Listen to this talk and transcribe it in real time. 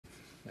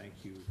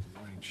you.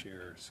 Good morning,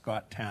 Chair.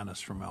 Scott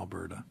Tanis from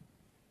Alberta.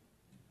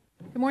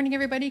 Good morning,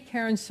 everybody.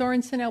 Karen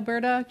Sorensen,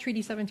 Alberta,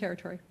 Treaty 7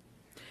 Territory.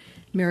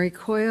 Mary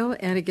Coyle,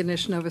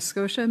 Antigonish, Nova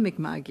Scotia,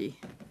 Mi'kma'ki.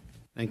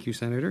 Thank you,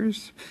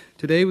 Senators.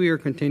 Today we are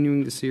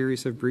continuing the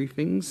series of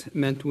briefings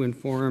meant to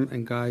inform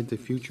and guide the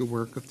future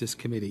work of this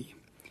committee.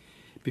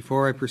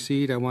 Before I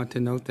proceed, I want to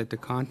note that the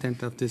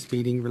content of this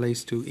meeting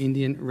relates to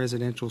Indian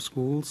residential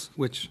schools,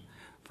 which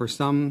for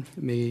some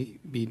may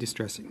be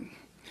distressing.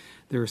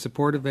 There is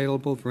support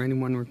available for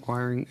anyone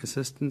requiring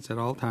assistance at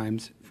all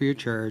times, free of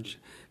charge,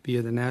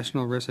 via the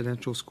National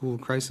Residential School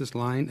Crisis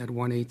Line at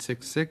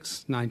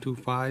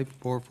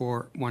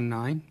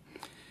 1-866-925-4419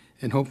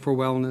 and Hope for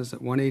Wellness at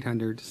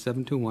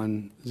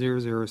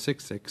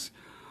 1-800-721-0066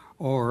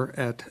 or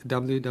at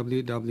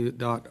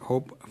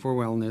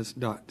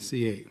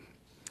www.hopeforwellness.ca.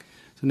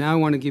 So now I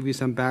want to give you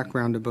some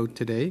background about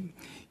today.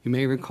 You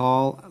may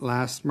recall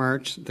last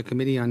March, the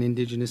Committee on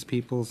Indigenous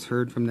Peoples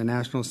heard from the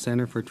National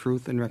Centre for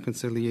Truth and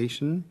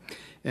Reconciliation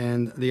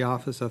and the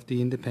Office of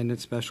the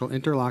Independent Special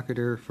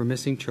Interlocutor for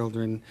Missing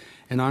Children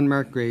and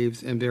unmarked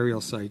graves and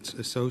burial sites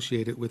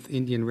associated with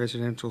Indian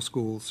residential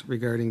schools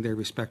regarding their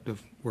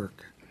respective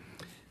work.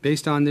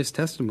 Based on this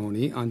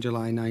testimony, on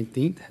July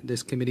 19th,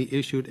 this committee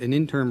issued an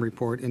interim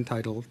report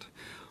entitled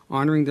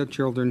Honoring the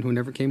Children Who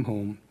Never Came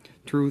Home,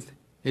 Truth,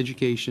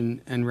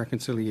 Education, and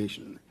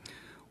Reconciliation.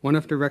 One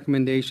of the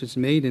recommendations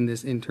made in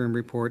this interim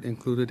report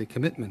included a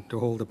commitment to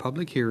hold a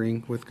public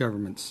hearing with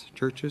governments,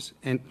 churches,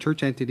 and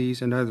church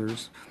entities and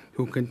others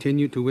who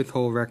continue to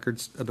withhold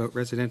records about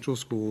residential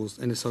schools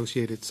and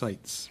associated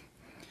sites.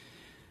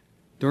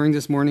 During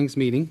this morning's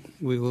meeting,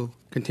 we will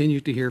continue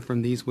to hear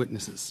from these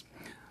witnesses.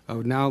 I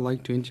would now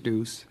like to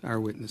introduce our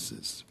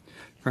witnesses.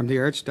 From the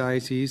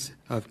Archdiocese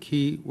of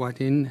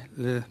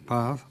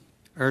Keewatin-Le-Pas,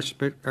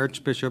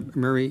 Archbishop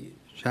Murray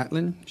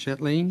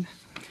Chatelain,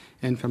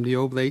 and from the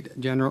Oblate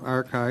General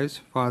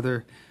Archives,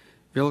 Father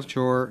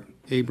Vilchor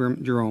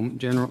Abram Jerome,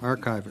 General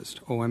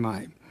Archivist,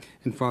 OMI,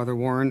 and Father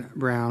Warren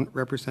Brown,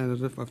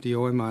 representative of the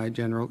OMI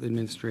General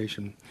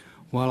Administration.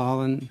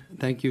 Wallallen,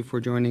 thank you for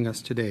joining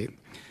us today.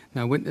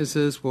 Now,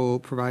 witnesses will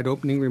provide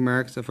opening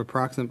remarks of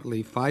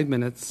approximately 5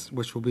 minutes,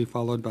 which will be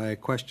followed by a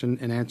question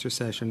and answer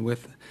session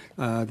with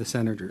the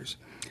senators.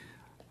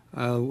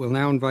 We'll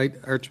now invite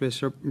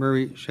Archbishop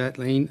Murray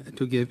Chatelain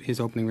to give his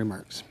opening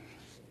remarks.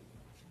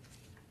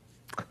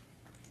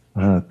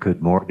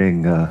 Good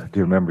morning,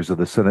 dear members of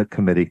the Senate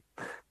Committee.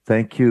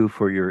 Thank you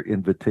for your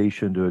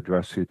invitation to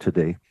address you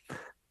today.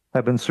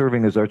 I've been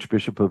serving as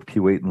Archbishop of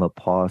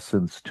Keewatin-Le-Pas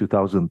since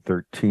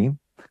 2013.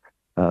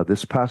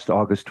 This past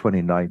August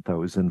 29th, I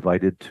was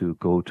invited to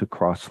go to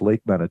Cross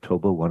Lake,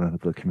 Manitoba, one of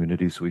the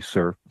communities we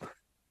serve,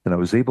 and I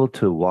was able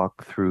to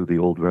walk through the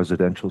old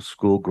residential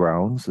school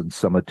grounds and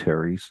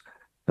cemeteries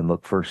and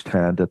look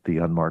firsthand at the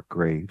unmarked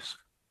graves.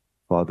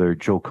 Father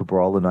Joe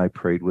Cabral and I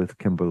prayed with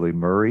Kimberly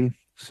Murray,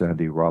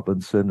 Sandy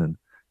Robinson, and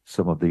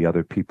some of the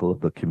other people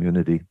of the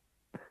community.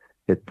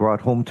 It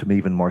brought home to me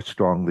even more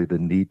strongly the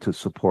need to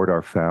support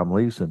our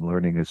families in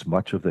learning as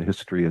much of the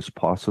history as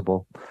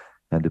possible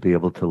and to be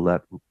able to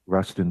let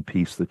rest in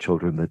peace the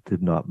children that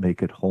did not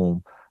make it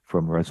home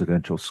from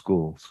residential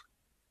schools.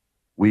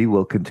 We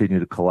will continue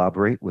to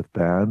collaborate with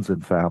bands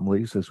and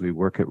families as we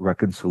work at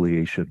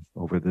reconciliation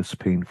over this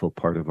painful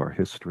part of our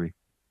history.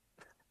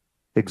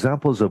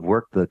 Examples of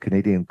work the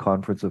Canadian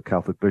Conference of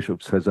Catholic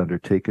Bishops has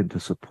undertaken to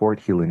support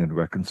healing and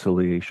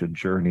reconciliation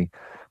journey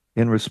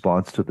in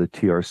response to the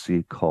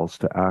TRC calls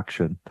to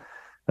action.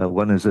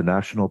 One is a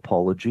national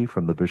apology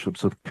from the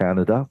Bishops of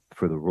Canada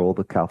for the role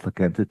the Catholic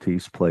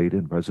entities played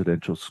in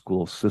residential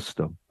school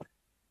system.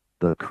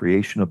 The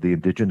creation of the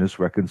Indigenous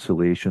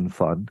Reconciliation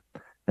Fund,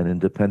 an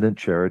independent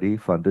charity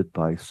funded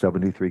by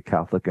 73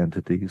 Catholic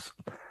entities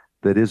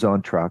that is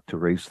on track to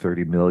raise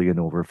 $30 million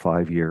over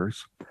 5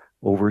 years,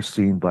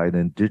 overseen by an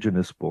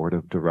Indigenous board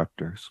of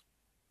directors.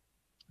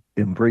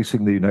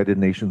 Embracing the United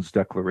Nations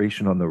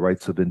Declaration on the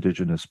Rights of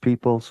Indigenous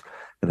Peoples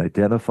and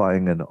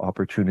identifying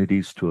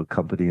opportunities to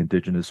accompany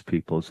Indigenous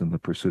peoples in the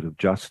pursuit of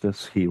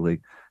justice,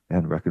 healing,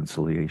 and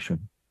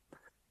reconciliation.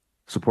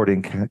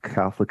 Supporting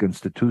Catholic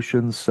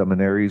institutions,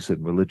 seminaries,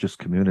 and religious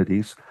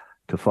communities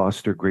to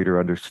foster greater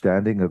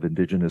understanding of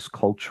Indigenous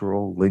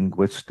cultural,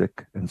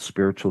 linguistic, and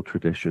spiritual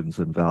traditions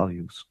and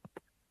values.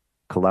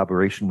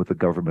 Collaboration with the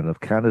Government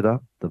of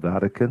Canada, the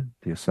Vatican,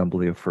 the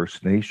Assembly of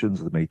First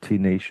Nations, the Métis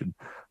Nation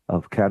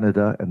of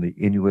Canada, and the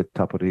Inuit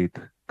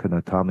Tapiriit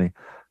Kanatami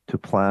to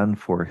plan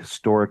for a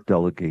historic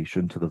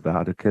delegation to the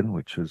Vatican,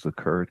 which has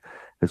occurred,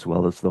 as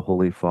well as the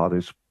Holy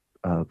Father's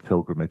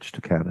pilgrimage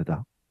to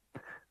Canada.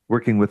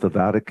 Working with the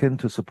Vatican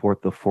to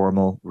support the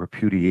formal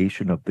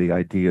repudiation of the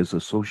ideas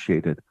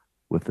associated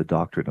with the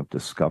doctrine of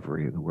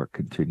discovery, and the work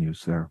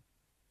continues there.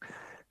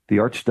 The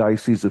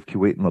Archdiocese of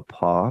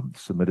Keewatin-Le-Pas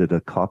submitted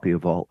a copy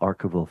of all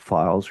archival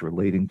files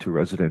relating to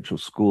residential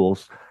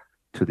schools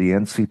to the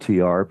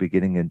NCTR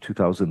beginning in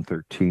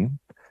 2013,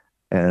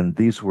 and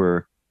these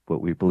were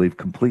what we believe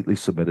completely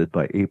submitted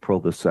by April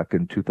the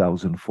 2nd,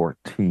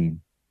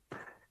 2014.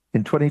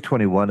 In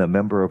 2021, a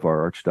member of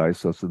our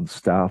archdiocesan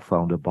staff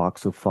found a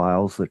box of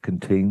files that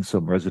contained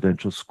some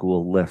residential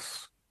school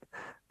lists.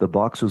 The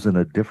box was in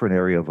a different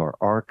area of our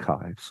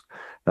archives.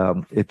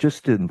 It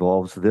just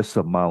involves this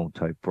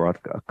amount. I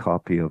brought a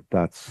copy of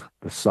that's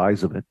the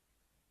size of it.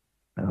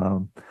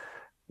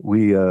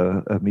 We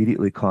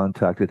immediately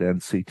contacted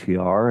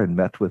NCTR and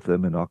met with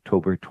them in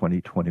October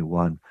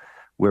 2021,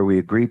 where we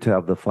agreed to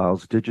have the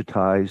files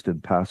digitized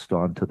and passed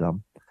on to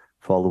them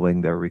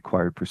following their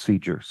required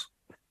procedures.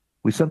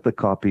 We sent the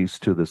copies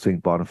to the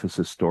St. Boniface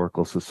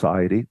Historical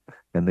Society,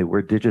 and they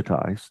were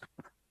digitized.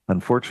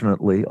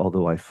 Unfortunately,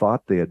 although I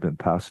thought they had been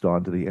passed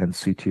on to the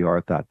NCTR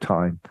at that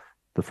time,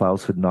 the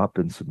files had not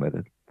been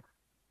submitted.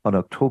 On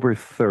October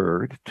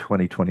 3rd,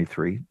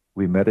 2023,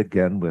 we met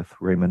again with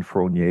Raymond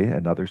Fronier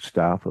and other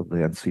staff of the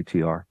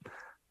NCTR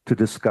to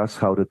discuss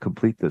how to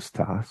complete this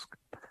task.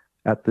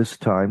 At this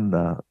time,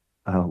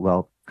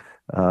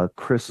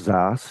 Chris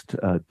Zast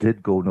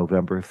did go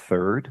November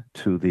 3rd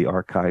to the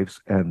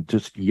archives, and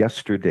just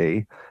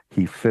yesterday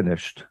he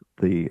finished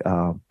the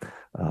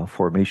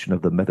formation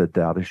of the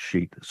metadata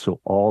sheet. So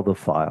all the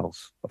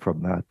files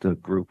from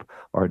that group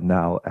are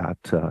now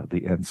at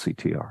the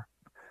NCTR.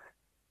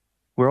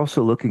 We're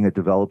also looking at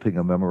developing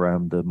a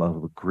memorandum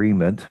of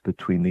agreement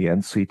between the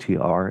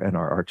NCTR and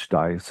our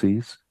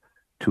archdiocese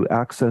to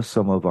access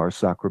some of our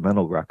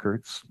sacramental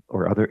records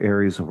or other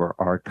areas of our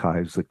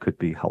archives that could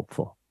be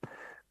helpful.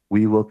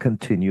 We will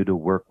continue to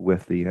work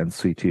with the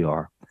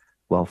NCTR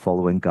while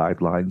following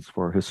guidelines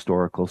for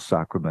historical,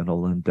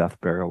 sacramental, and death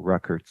burial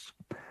records.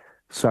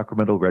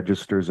 Sacramental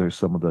registers are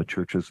some of the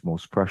Church's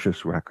most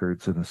precious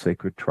records in a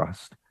sacred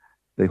trust.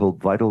 They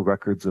hold vital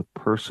records of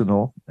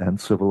personal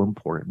and civil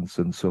importance,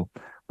 and so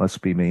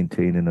must be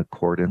maintained in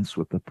accordance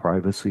with the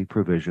privacy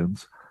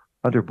provisions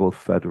under both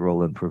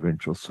federal and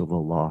provincial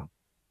civil law.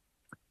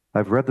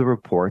 I've read the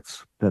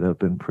reports that have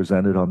been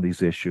presented on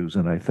these issues,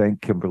 and I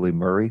thank Kimberly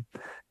Murray,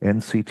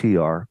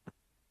 NCTR,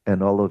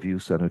 and all of you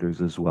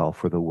senators as well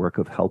for the work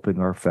of helping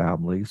our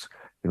families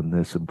in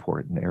this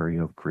important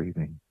area of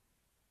grieving.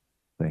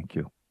 Thank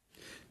you.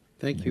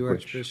 Thank you,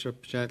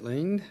 Archbishop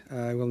Chatelain.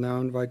 I will now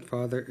invite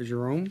Father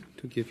Jerome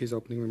to give his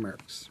opening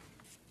remarks.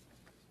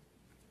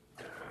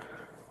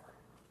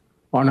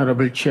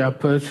 Honorable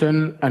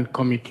Chairperson and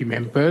committee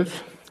members,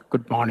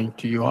 good morning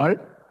to you all.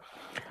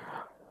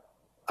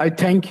 I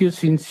thank you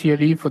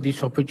sincerely for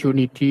this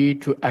opportunity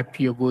to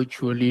appear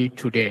virtually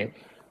today.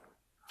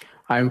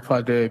 I am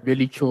Father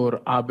Melchior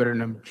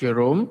Abernam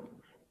Jerome,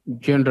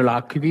 General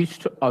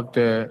Archivist of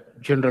the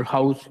General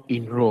House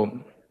in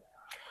Rome.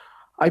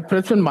 I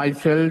present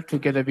myself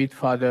together with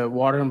Father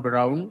Warren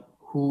Brown,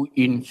 who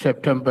in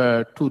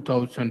September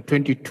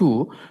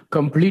 2022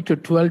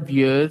 completed 12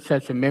 years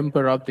as a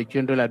member of the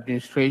General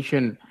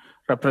Administration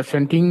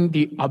representing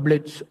the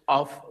Oblates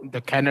of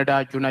the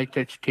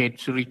Canada-United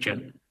States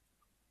region.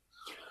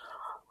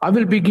 I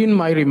will begin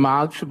my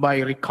remarks by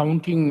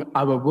recounting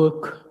our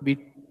work with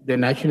the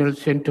National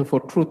Center for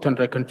Truth and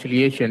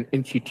Reconciliation,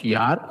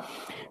 NCTR,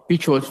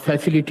 which was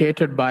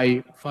facilitated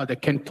by Father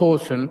Ken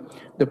Thorson,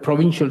 the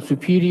Provincial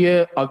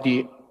Superior of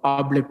the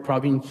Oblate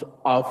Province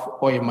of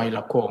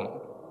Oyama-Lacombe.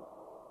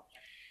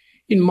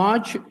 In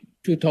March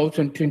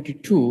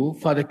 2022,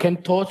 Father Ken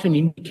Thorson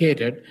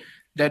indicated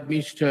that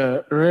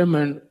Mr.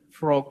 Raymond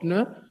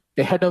Frogner,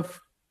 the head of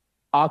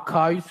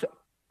archives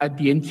at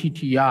the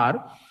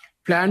NCTR,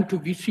 planned to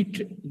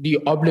visit the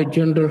Oblate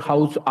General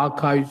House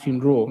archives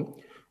in Rome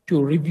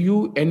to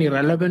review any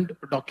relevant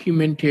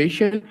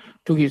documentation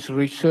to his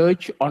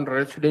research on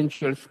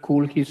residential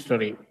school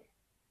history.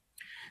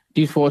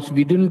 This was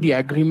within the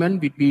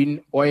agreement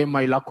between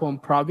Oyama-Lacombe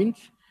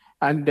Province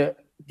and the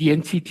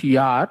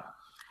NCTR,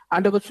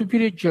 and our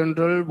Superior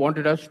General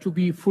wanted us to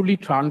be fully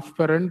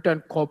transparent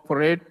and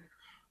cooperate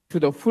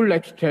to the full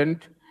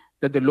extent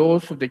that the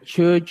laws of the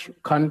Church,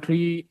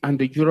 country, and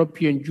the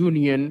European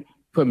Union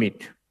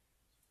permit.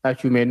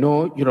 As you may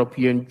know,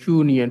 European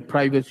Union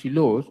privacy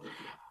laws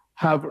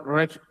have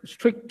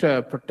strict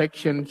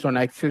protections on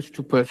access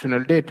to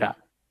personal data.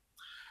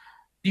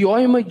 The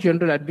Oyama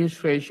General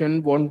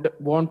Administration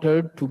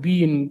wanted to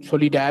be in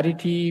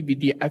solidarity with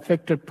the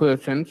affected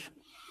persons,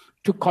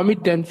 to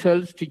commit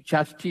themselves to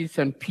justice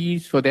and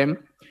peace for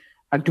them,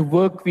 and to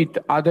work with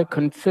other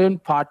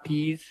concerned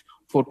parties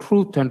for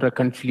truth and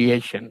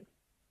reconciliation.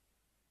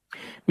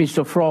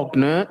 Mr.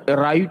 Frogner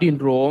arrived in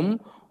Rome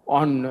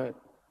on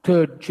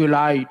 3rd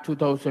July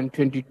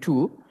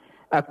 2022,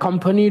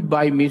 accompanied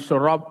by Mr.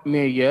 Rob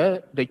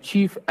Mayer, the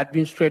Chief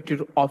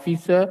Administrative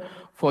Officer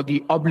for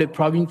the Oblate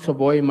Province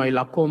of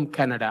Oyama-Lacombe,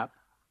 Canada.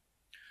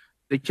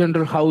 The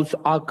General House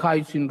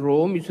Archives in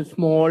Rome is a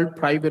small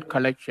private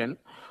collection.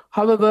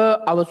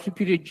 However, our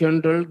Superior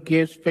General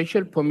gave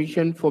special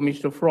permission for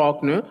Mr.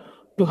 Frogner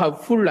to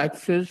have full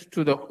access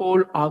to the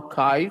whole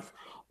archives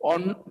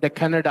on the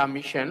Canada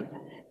mission,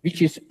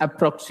 which is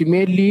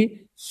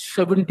approximately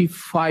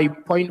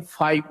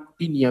 75.5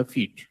 linear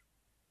feet.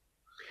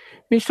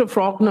 Mr.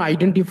 Frogner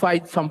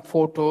identified some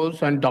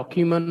photos and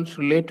documents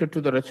related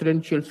to the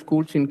residential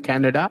schools in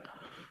Canada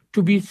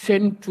to be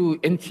sent to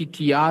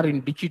NCTR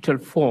in digital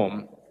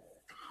form.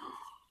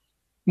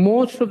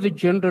 Most of the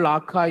General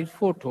Archives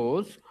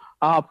photos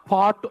are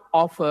part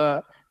of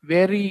a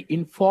very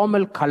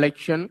informal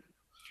collection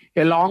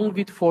along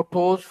with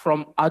photos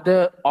from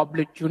other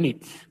oblate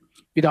units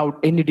without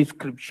any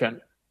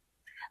description.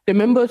 The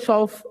members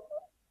of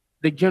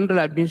the general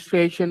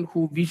administration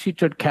who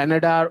visited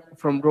Canada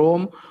from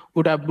Rome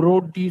would have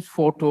brought these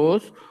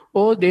photos,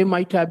 or they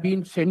might have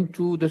been sent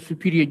to the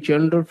Superior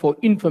General for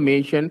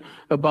information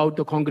about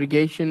the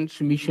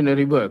congregation's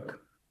missionary work.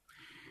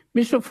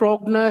 Mr.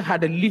 Faulkner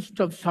had a list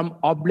of some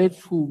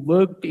oblates who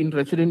worked in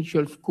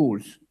residential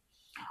schools.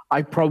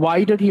 I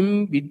provided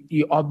him with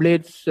the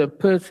oblates'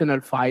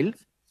 personal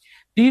files.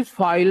 These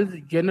files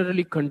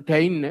generally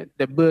contain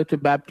the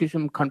birth,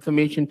 baptism,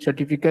 confirmation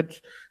certificates,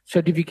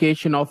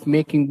 certification of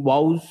making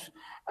vows,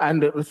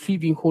 and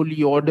receiving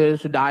holy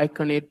orders,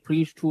 diaconate,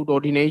 priesthood,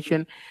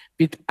 ordination,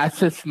 with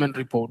assessment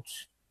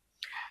reports.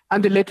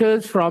 And the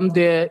letters from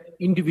the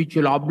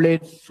individual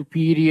oblates,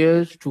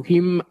 superiors to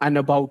him and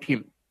about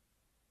him.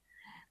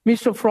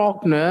 Mr.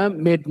 Faulkner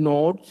made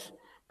notes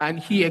and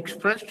he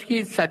expressed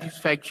his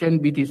satisfaction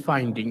with his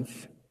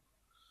findings.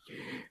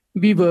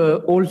 We were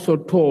also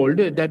told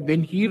that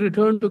when he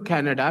returned to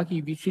Canada,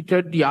 he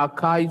visited the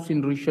archives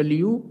in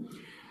Richelieu,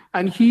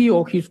 and he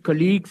or his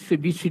colleagues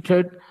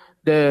visited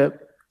the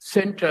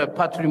Centre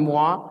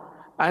Patrimoine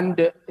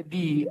and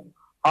the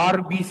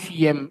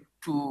RBCM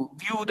to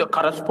view the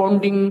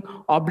corresponding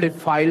oblate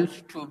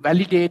files to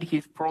validate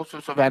his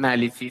process of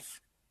analysis.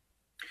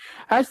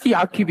 As the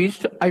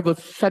archivist, I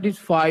was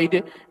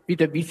satisfied with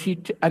the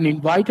visit and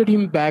invited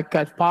him back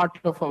as part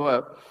of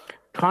our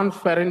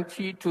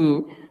transparency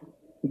to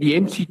the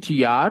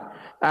NCTR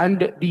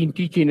and the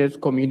indigenous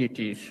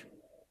communities.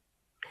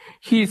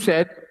 He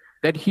said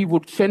that he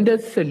would send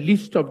us a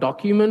list of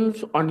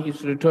documents on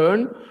his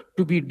return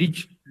to be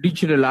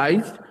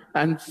digitalized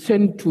and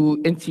sent to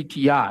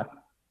NCTR.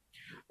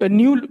 A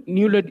new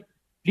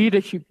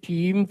leadership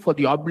team for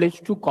the Oblates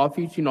took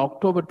office in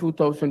October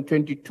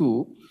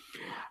 2022,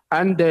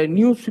 and the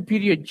new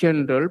Superior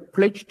General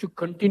pledged to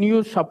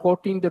continue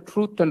supporting the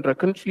truth and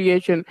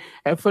reconciliation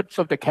efforts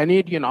of the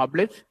Canadian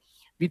Oblates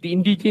with the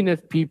Indigenous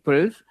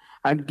peoples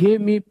and gave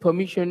me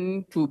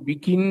permission to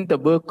begin the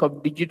work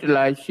of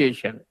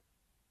digitalization.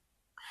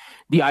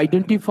 The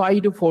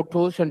identified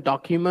photos and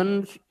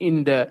documents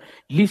in the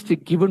list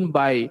given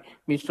by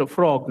Mr.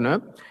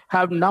 Faulkner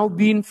have now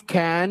been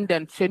scanned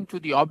and sent to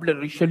the Oblate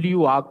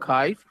Richelieu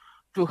archives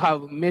to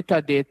have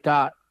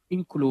metadata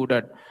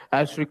included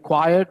as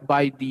required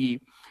by the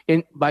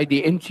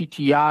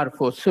NCTR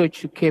for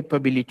search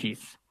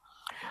capabilities.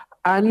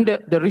 And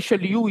the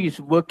Richelieu is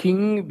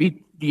working with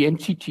the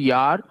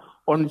NCTR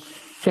on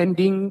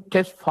sending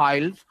test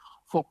files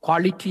for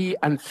quality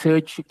and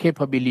search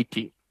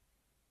capability.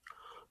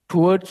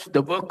 Towards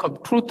the work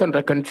of truth and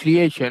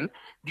reconciliation,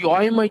 the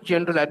OMI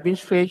General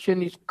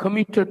Administration is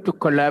committed to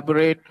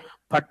collaborate,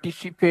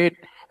 participate,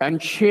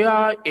 and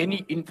share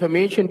any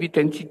information with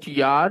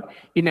NCTR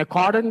in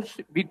accordance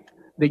with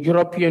the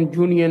European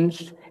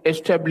Union's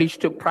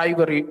established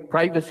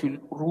privacy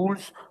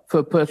rules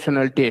for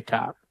personal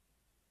data.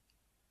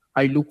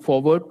 I look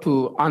forward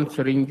to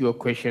answering your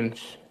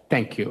questions.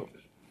 Thank you.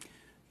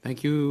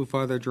 Thank you,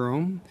 Father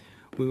Jerome.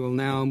 We will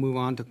now move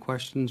on to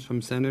questions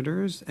from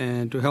senators.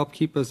 And to help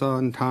keep us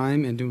on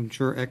time and to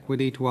ensure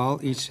equity to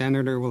all, each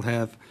senator will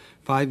have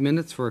 5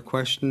 minutes for a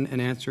question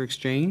and answer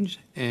exchange.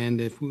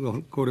 And if we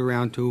will go to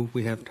round two,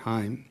 we have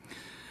time.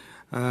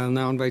 I'll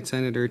now invite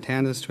Senator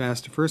Tanis to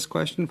ask the first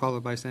question,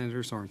 followed by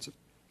Senator Sorensen.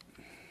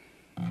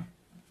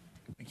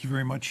 Thank you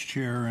very much,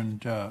 Chair,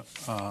 and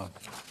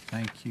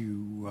thank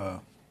you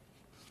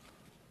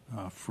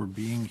for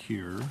being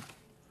here.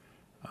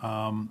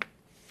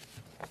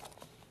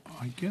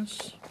 I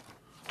guess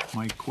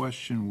my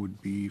question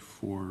would be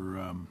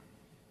for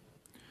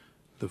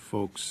the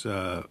folks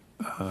that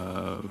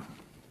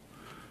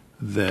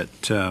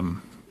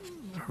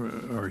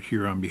are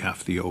here on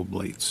behalf of the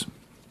Oblates.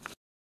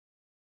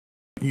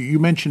 You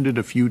mentioned it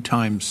a few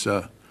times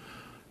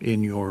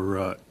in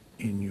your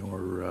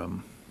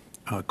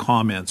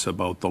comments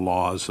about the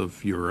laws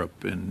of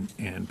Europe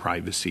and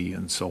privacy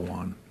and so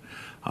on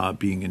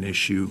being an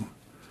issue.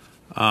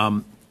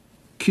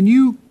 Can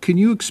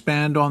you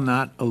expand on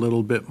that a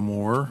little bit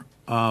more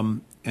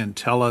and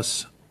tell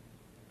us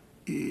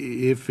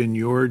if, in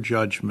your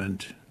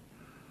judgment,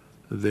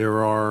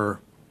 there are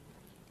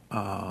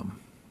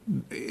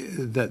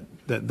that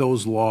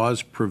those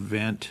laws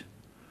prevent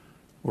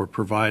or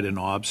provide an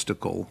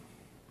obstacle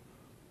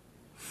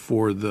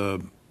for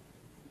the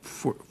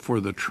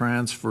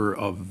transfer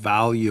of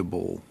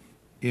valuable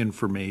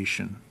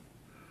information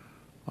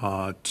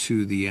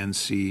to the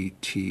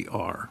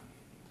NCTR?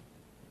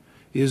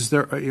 Is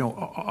there,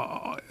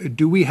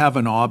 do we have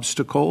an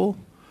obstacle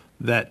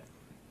that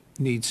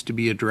needs to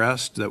be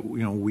addressed that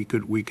we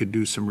could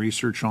do some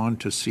research on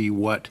to see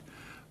what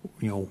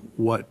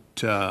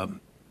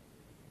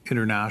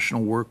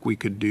international work we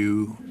could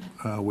do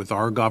with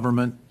our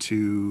government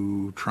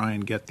to try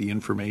and get the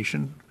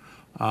information?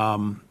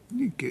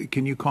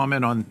 Can you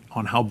comment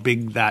on how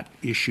big that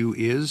issue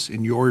is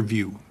in your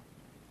view?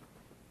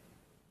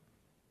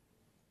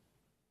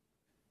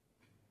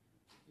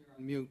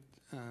 mute,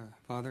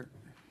 Father.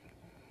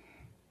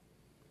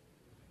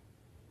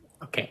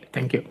 Okay,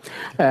 thank you.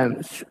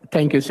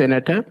 Thank you,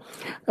 Senator.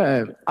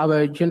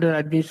 Our general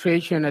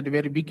administration at the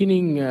very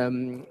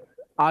beginning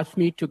asked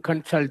me to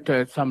consult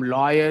some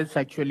lawyers.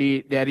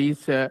 Actually, there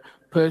is a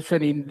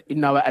person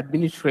in our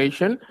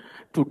administration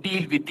to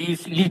deal with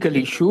these legal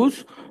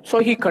issues. So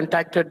he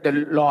contacted the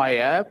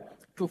lawyer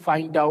to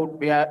find out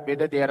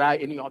whether there are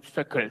any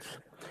obstacles.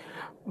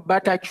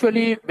 But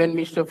actually, when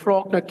Mr.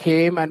 Faulkner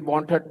came and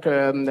wanted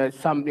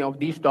some of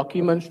these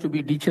documents to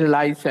be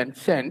digitalized and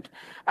sent,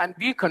 and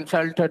we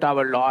consulted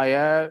our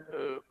lawyer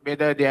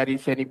whether there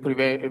is any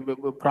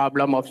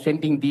problem of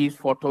sending these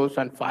photos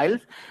and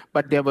files,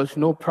 but there was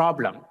no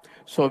problem.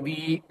 So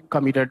we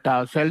committed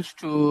ourselves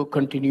to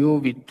continue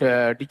with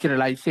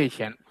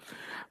digitalization.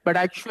 But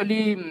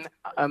actually,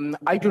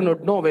 I do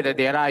not know whether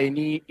there are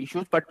any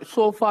issues, but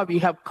so far we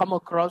have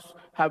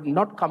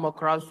not come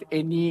across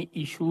any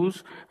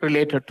issues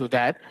related to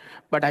that.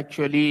 But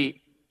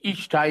actually,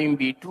 each time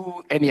we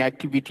do any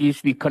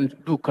activities, we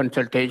do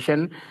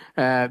consultation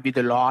with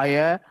the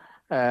lawyer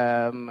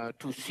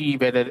to see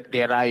whether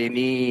there are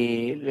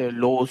any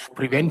laws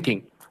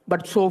preventing.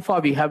 But so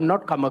far, we have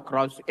not come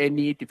across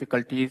any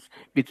difficulties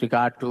with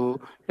regard to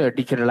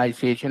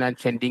digitalization and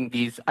sending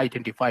these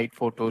identified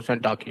photos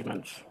and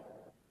documents.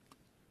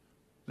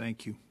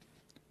 Thank you.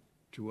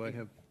 Do I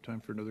have time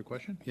for another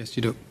question? Yes,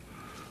 you do.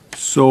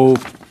 So,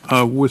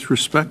 with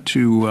respect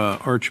to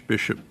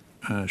Archbishop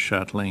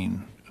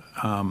Chatelain,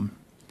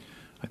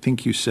 I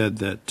think you said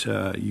that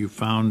you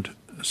found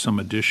some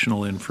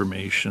additional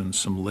information,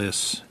 some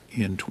lists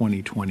in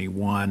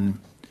 2021,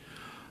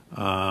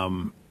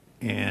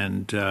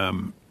 and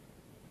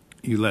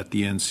you let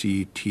the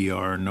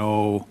NCTR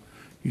know.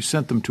 You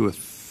sent them to a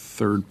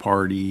third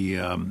party,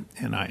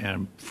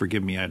 and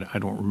forgive me, I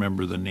don't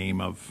remember the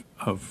name of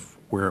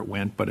where it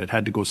went, but it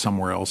had to go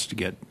somewhere else to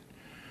get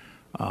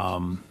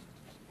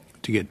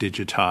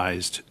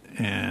digitized,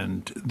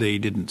 and they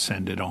didn't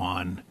send it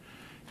on.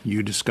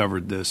 You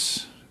discovered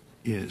this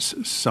is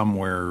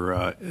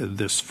somewhere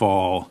this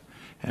fall,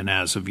 and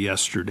as of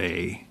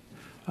yesterday,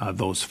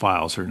 those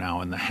files are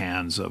now in the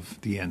hands of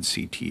the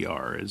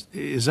NCTR.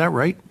 Is that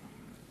right?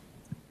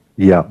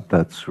 Yeah,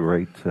 that's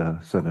right,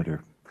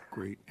 Senator.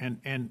 Great.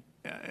 And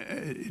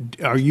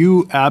are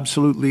you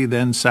absolutely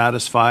then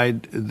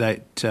satisfied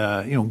that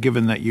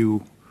given that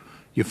you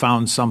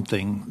found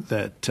something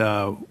that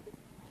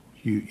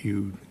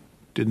you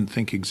didn't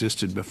think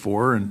existed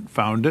before and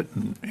found it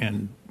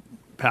and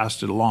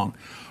passed it along,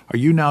 are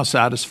you now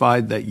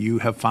satisfied that you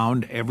have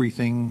found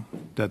everything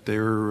that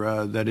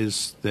that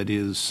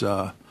is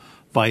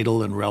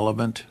vital and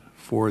relevant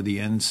for the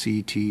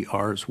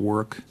NCTR's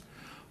work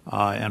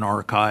and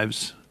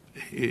archives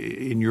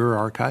in your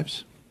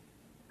archives?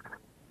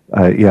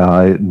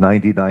 Yeah,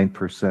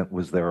 99%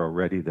 was there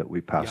already that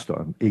we passed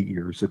on 8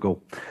 years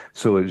ago.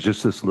 So it was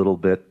just this little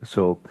bit.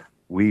 So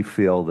we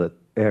feel that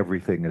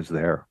everything is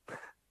there.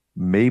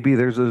 Maybe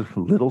there's a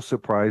little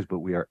surprise, but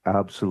we are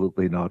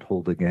absolutely not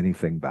holding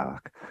anything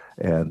back.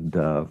 And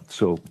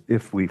so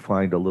if we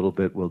find a little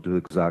bit, we'll do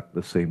exactly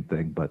the same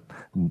thing. But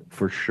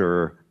for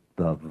sure,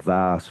 the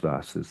vast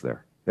is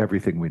there.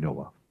 Everything we know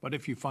of. But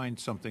if you find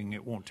something,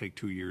 it won't take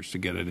 2 years to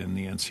get it in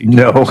the NCTR.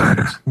 No,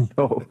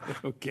 no.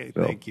 Okay,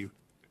 no. Thank you.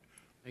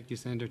 Thank you,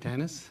 Senator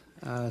Tanis.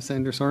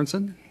 Senator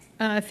Sorensen?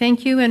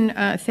 Thank you, and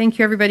thank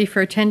you, everybody,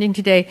 for attending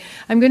today.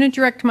 I'm going to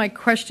direct my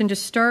question to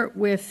start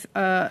with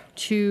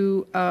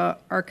to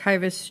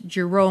Archivist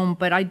Jerome,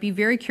 but I'd be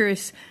very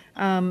curious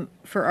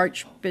for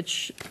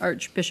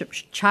Archbishop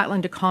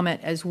Chatelain to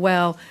comment as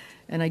well,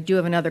 and I do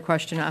have another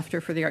question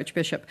after for the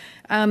Archbishop.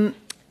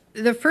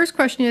 The first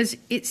question is,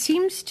 it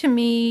seems to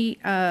me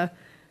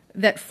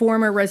that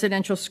former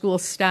residential school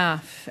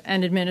staff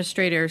and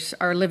administrators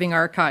are living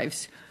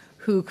archives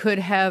who could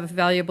have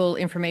valuable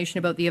information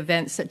about the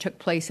events that took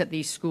place at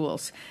these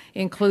schools,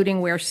 including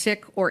where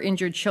sick or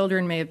injured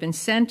children may have been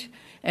sent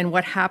and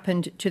what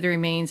happened to the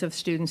remains of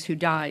students who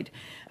died.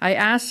 I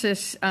ask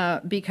this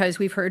because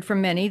we've heard from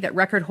many that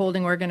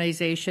record-holding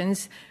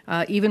organizations,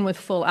 even with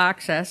full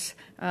access,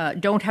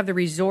 don't have the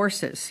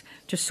resources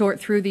to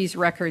sort through these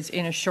records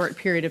in a short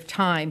period of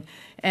time,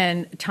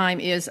 and time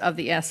is of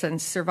the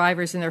essence.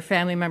 Survivors and their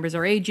family members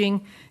are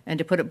aging, and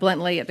to put it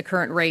bluntly, at the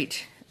current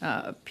rate,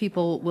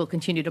 people will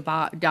continue to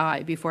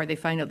die before they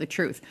find out the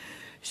truth.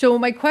 So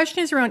my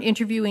question is around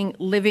interviewing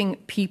living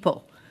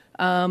people.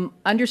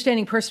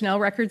 Understanding personnel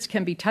records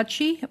can be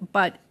touchy,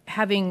 but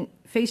having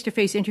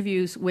face-to-face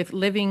interviews with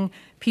living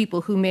people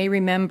who may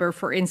remember,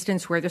 for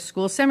instance, where the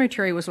school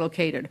cemetery was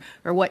located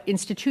or what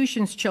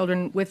institutions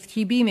children with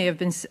TB may have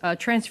been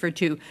transferred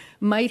to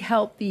might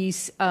help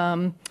these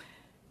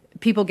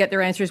people get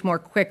their answers more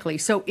quickly.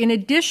 So in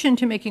addition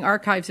to making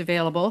archives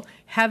available,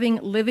 having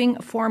living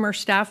former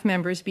staff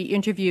members be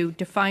interviewed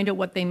to find out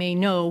what they may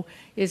know,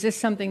 is this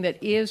something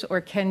that is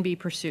or can be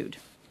pursued?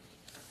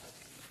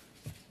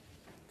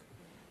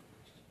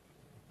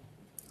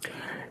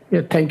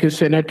 Yeah, thank you,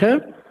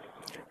 Senator.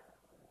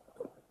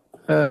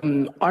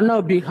 On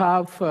our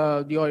behalf,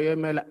 the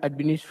OML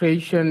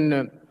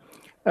administration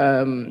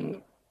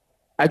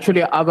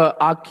Actually, our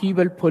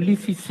archival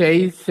policy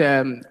says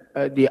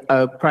the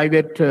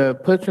private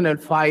personal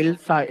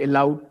files are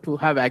allowed to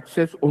have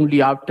access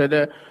only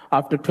after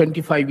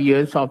 25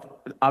 years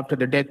after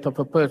the death of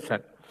a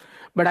person.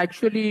 But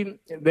actually,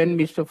 when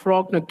Mr.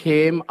 Faulkner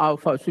came, our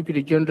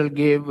Superior General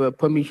gave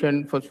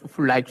permission for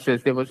full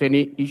access. There was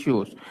any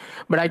issues.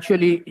 But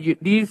actually,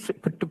 these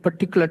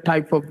particular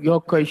type of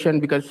your question,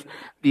 because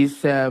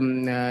these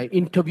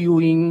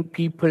interviewing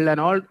people and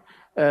all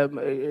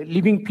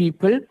living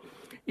people,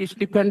 is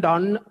depend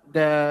on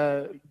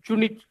the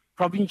unit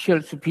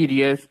provincial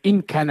superiors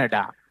in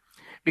Canada,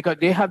 because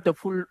they have the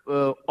full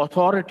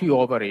authority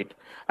over it.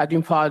 I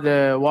think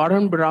Father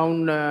Warren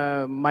Brown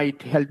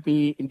might help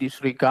me in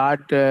this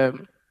regard,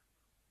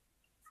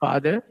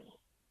 Father.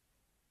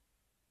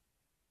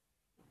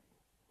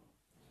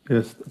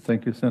 Yes,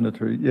 thank you,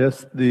 Senator.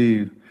 Yes,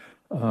 the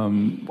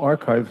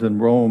archives in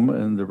Rome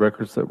and the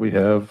records that we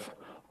have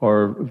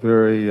are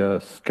very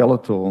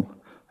skeletal.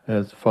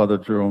 As Father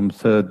Jerome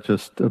said,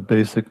 just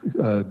basic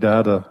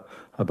data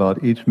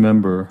about each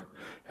member,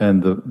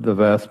 and the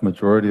vast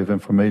majority of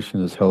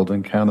information is held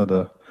in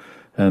Canada.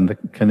 And the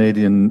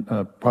Canadian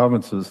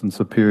provinces and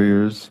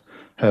superiors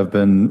have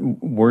been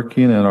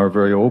working and are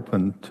very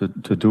open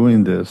to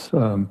doing this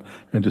and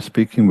to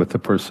speaking with the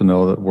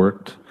personnel that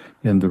worked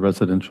in the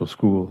residential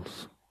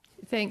schools.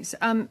 Thanks.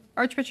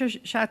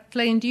 Archbishop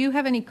Chatelain, do you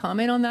have any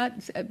comment on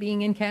that,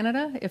 being in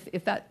Canada,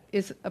 if that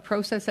is a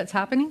process that's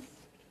happening?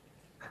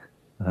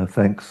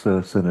 Thanks,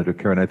 Senator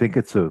Karen. I think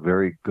it's a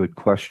very good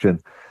question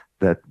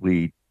that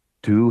we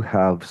do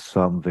have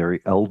some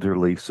very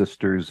elderly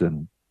sisters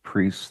and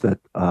priests that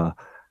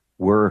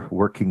were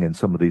working in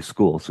some of these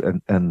schools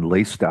and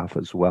lay staff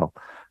as well.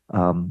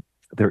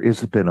 There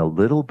has been a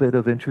little bit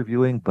of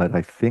interviewing, but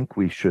I think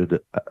we should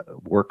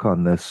work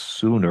on this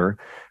sooner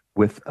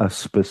with a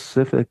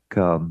specific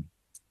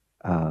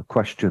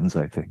questions,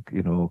 I think,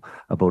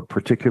 about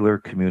particular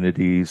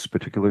communities,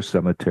 particular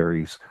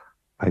cemeteries.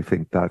 I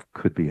think that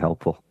could be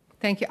helpful.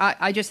 Thank you.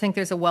 I just think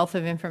there's a wealth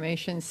of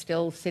information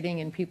still sitting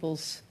in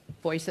people's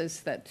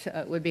voices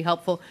that would be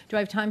helpful. Do I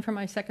have time for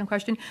my second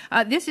question?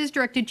 This is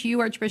directed to you,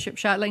 Archbishop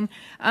Chatelain.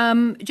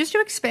 Just to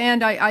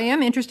expand, I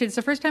am interested. It's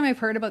the first time I've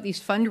heard about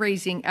these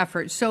fundraising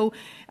efforts. So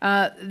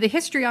the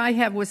history I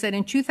have was that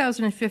in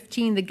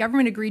 2015, the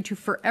government agreed to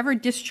forever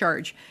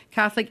discharge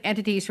Catholic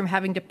entities from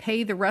having to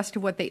pay the rest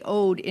of what they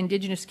owed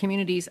Indigenous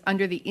communities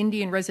under the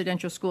Indian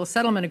Residential School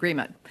Settlement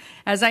Agreement.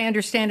 As I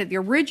understand it, the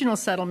original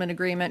settlement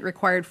agreement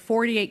required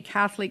 48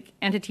 Catholic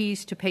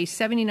entities to pay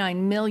 $79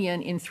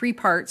 million in 3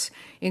 parts,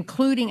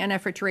 including an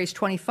effort to raise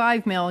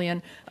 $25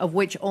 million, of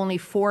which only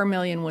 $4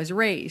 million was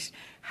raised.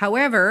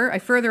 However, I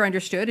further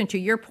understood, and to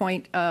your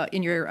point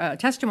in your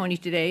testimony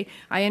today,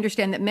 I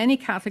understand that many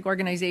Catholic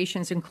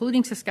organizations,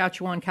 including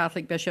Saskatchewan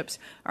Catholic bishops,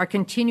 are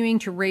continuing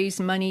to raise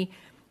money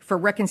for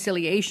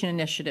reconciliation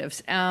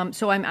initiatives.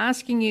 So I'm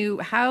asking you,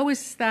 how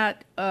is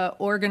that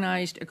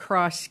organized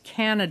across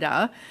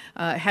Canada?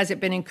 Has it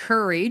been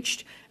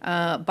encouraged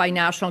by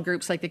national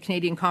groups like the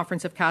Canadian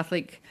Conference of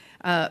Catholic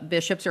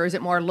Bishops, or is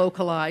it more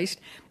localized?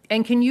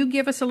 And can you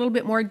give us a little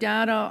bit more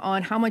data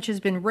on how much has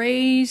been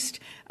raised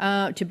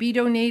to be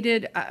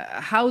donated,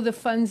 how the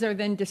funds are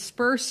then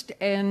dispersed,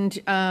 and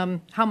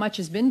how much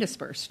has been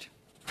dispersed?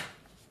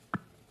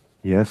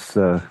 Yes,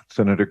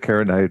 Senator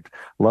Karen, I'd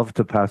love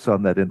to pass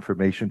on that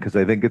information because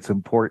I think it's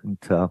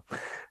important.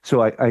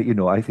 So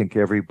I think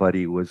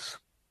everybody was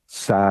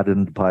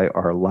saddened by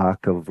our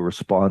lack of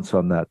response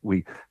on that.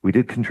 We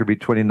did contribute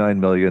 29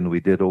 million.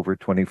 We did over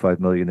 25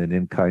 million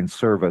in-kind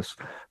service,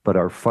 but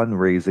our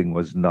fundraising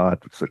was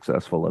not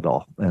successful at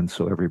all. And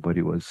so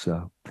everybody was,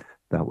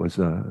 that was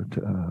a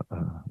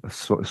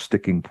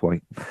sticking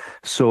point.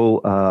 So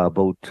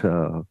about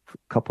a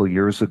couple of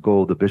years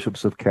ago, the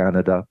Bishops of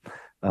Canada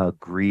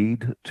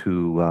agreed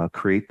to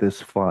create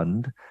this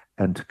fund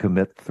and to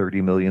commit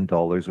 $30 million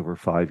over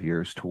 5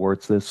 years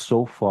towards this.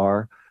 So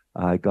far,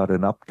 I got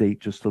an update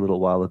just a little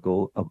while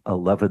ago of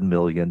 11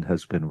 million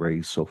has been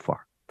raised so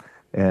far.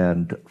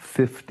 And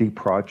 50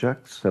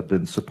 projects have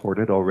been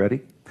supported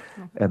already.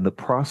 And the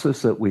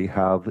process that we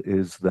have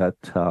is that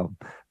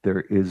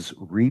there is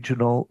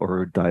regional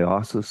or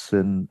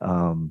diocesan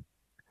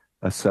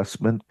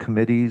assessment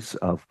committees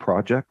of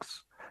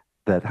projects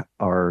that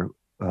are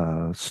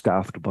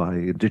staffed by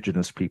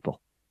Indigenous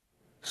people,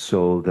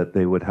 so that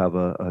they would have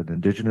an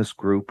Indigenous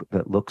group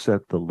that looks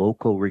at the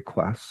local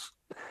requests.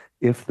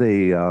 If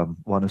they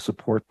want to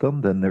support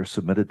them, then they're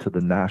submitted to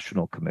the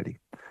National Committee.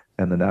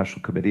 And the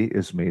National Committee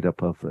is made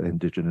up of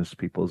Indigenous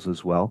peoples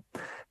as well.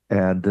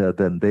 And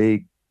then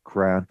they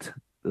grant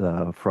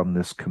from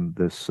this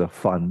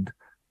fund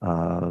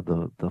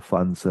the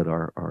funds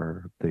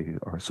that they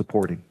are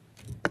supporting.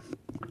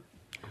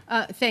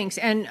 Thanks,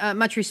 and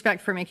much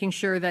respect for making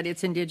sure that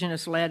it's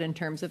Indigenous-led in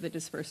terms of the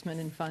disbursement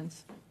in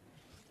funds.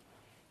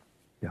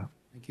 Yeah.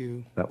 Thank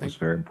you. That was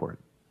very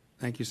important.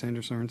 Thank you,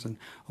 Senator Sorensen.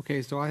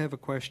 Okay, so I have a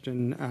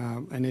question,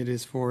 and it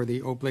is for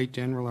the Oblate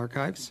General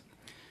Archives.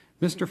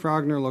 Mr.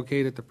 Frogner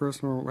located the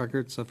personal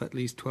records of at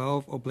least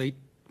 12 Oblate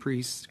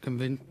priests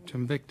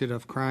convicted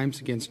of crimes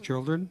against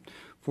children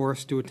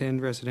forced to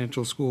attend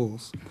residential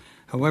schools.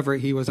 However,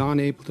 he was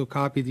unable to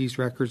copy these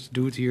records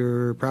due to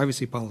your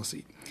privacy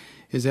policy.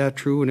 Is that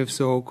true? And if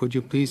so, could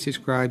you please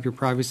describe your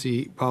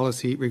privacy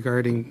policy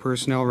regarding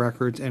personnel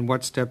records and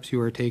what steps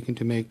you are taking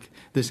to make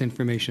this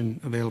information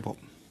available?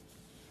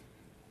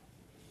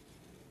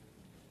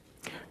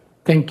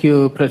 Thank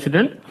you,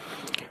 President.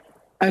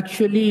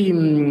 Actually,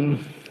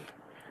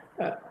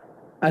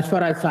 as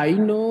far as I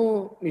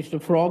know, Mr.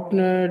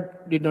 Faulkner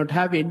did not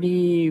have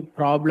any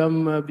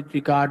problem with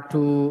regard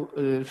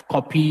to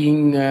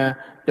copying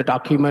the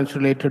documents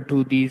related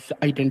to these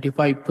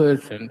identified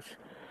persons.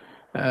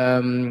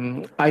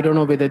 I don't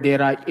know whether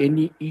there are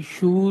any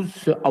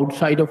issues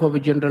outside of our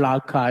General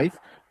Archives,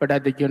 but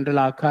at the General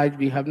Archives,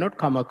 we have not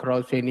come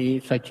across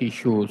any such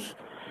issues.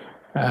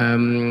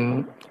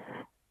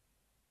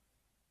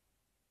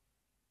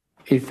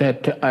 Is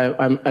that,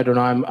 I don't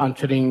know, I'm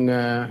answering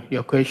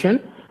your question.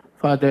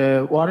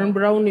 Father Warren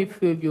Brown, if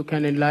you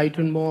can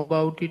enlighten more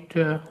about it.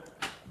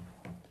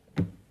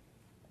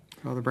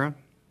 Father Brown?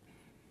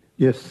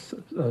 Yes,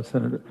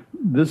 Senator.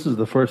 This is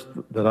the first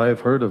that I have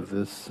heard of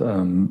this.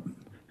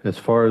 As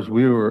far as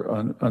we were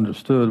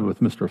understood with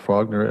Mr.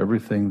 Faulkner,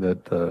 everything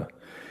that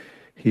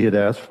he had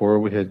asked for,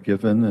 we had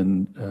given,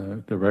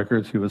 and the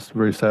records, he was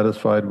very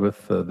satisfied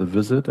with the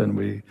visit, and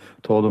we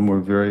told him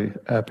we're very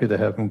happy to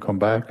have him come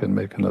back and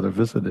make another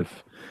visit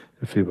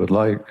if he would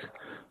like.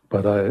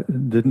 But I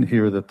didn't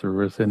hear that there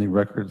was any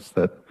records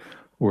that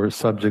were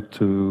subject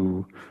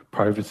to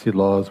privacy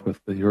laws with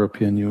the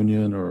European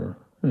Union or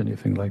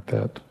anything like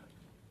that.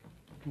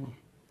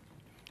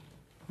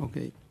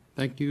 Okay,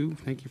 thank you.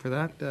 Thank you for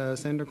that.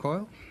 Senator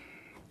Coyle?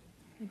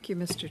 Thank you,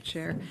 Mr.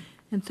 Chair.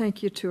 And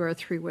thank you to our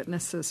three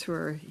witnesses who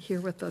are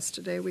here with us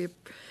today.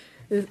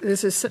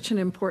 This is such an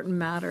important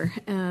matter,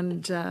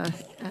 and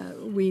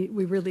we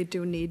really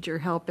do need your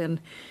help in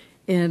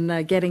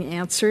getting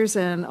answers,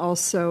 and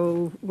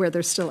also where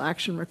there's still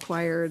action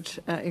required,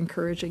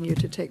 encouraging you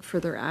to take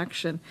further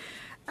action.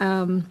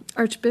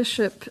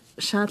 Archbishop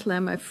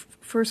Chatelet, my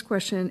first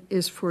question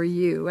is for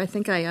you. I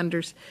think I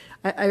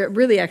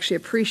really actually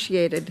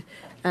appreciated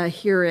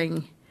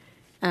hearing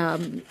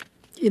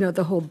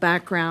the whole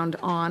background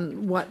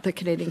on what the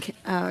Canadian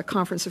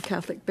Conference of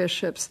Catholic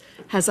Bishops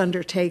has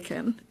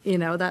undertaken.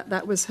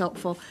 That was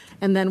helpful.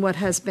 And then what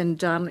has been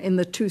done in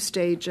the two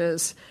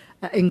stages,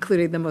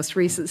 including the most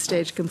recent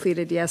stage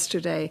completed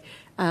yesterday,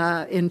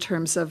 in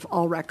terms of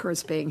all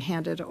records being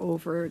handed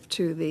over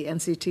to the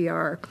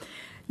NCTR.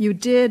 You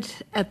did,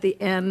 at the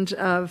end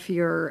of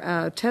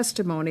your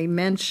testimony,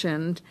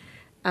 mention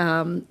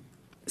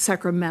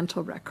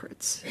sacramental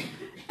records.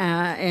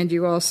 And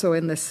you also,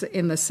 in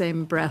the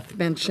same breath,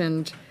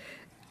 mentioned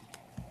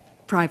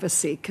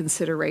privacy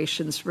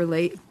considerations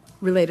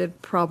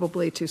related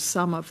probably to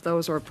some of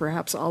those, or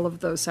perhaps all of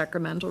those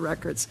sacramental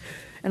records.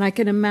 And I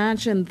can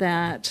imagine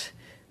that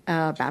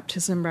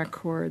baptism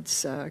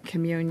records,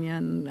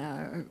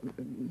 communion,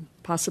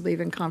 possibly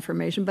even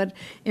confirmation, but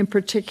in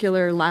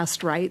particular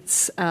last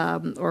rites,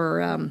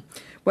 or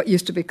what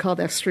used to be called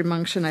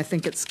extreme-unction, I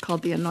think it's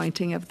called the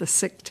anointing of the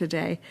sick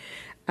today,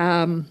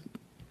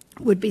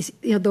 would be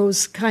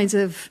those kinds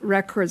of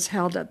records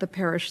held at the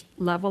parish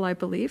level, I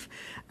believe,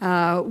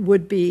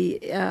 could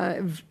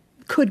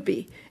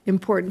be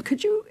important.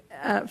 Could you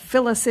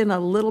fill us in a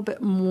little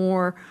bit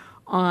more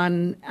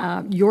on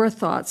your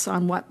thoughts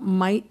on what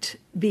might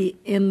be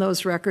in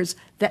those records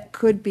that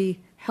could be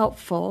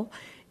helpful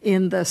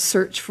in the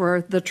search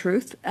for the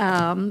truth,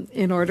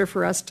 in order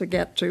for us to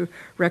get to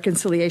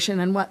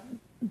reconciliation, and what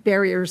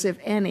barriers, if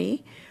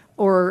any,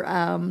 or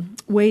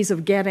ways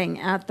of getting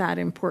at that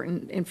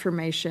important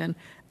information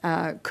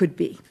could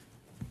be?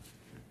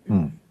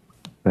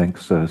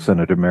 Thanks,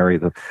 Senator Mary.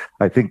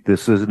 I think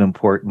this is an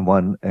important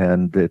one,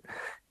 and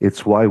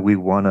it's why we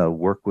want to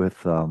work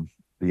with the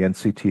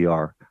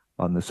NCTR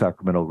on the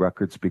sacramental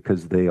records,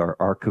 because they are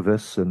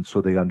archivists, and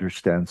so they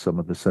understand some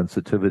of the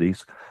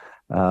sensitivities.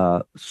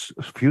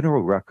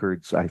 Funeral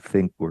records, I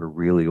think, we're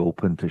really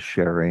open to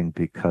sharing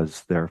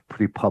because they're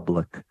pretty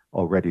public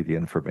already, the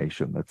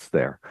information that's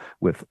there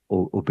with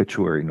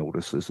obituary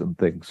notices and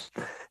things.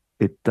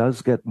 It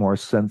does get more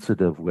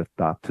sensitive with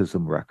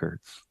baptism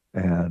records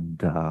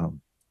and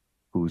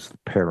whose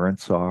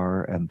parents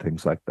are and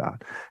things like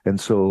that. And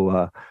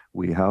so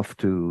we have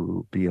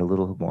to be a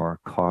little more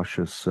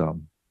cautious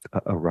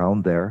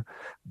around there.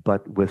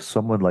 But with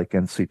someone like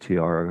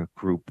NCTR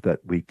group that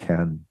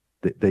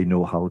they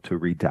know how to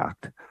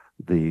redact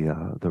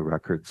the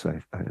records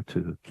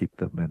to keep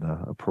them in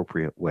an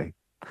appropriate way.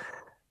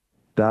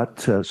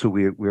 So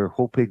we're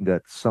hoping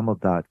that some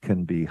of that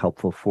can be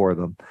helpful for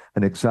them.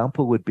 An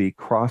example would be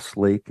Cross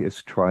Lake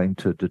is trying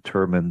to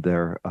determine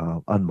their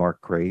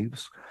unmarked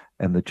graves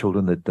and the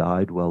children that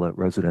died while at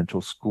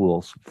residential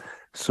schools.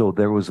 So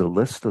there was a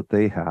list that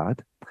they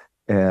had,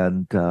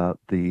 and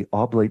the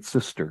Oblate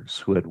sisters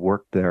who had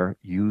worked there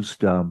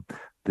used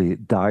the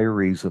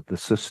diaries of the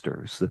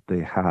sisters that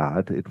they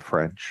had in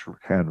French,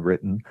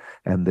 handwritten,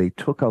 and they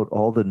took out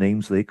all the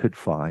names they could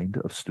find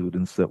of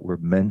students that were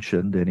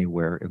mentioned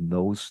anywhere in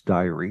those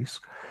diaries.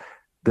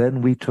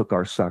 Then we took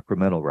our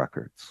sacramental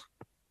records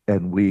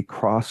and we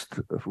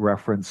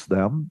cross-referenced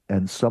them,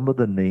 and some of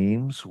the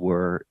names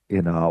were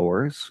in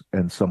ours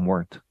and some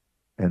weren't.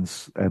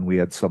 And we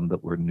had some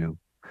that were new.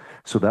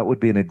 So that would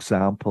be an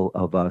example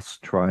of us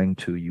trying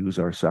to use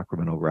our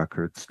sacramental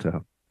records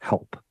to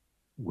help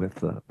with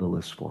the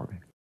list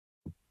forming.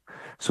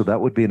 So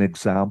that would be an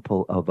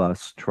example of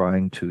us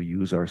trying to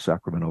use our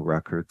sacramental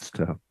records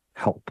to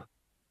help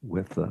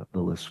with the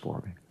list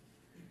forming.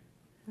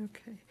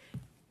 Okay.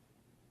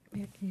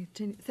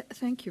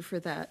 Thank you for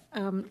that.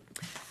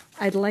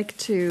 I'd like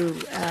to,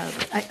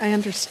 I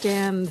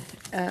understand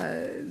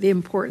the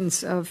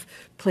importance of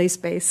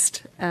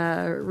place-based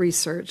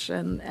research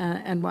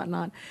and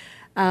whatnot.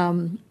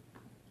 But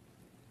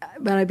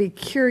I'd be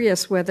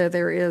curious whether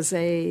there is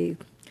any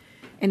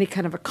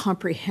kind of a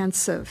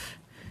comprehensive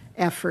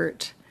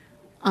effort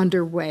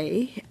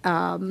underway,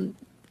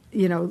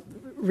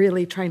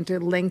 really trying to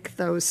link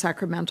those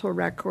sacramental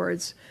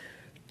records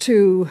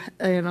to,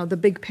 the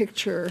big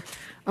picture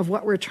of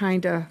what we're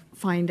trying to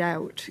find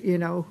out,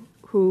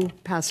 who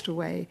passed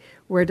away,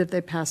 where did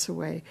they pass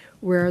away,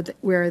 where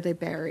are they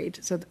buried?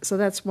 So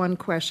that's one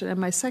question. And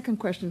my second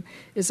question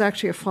is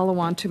actually a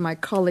follow-on to my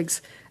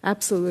colleague's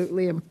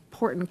absolutely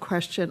important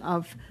question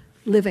of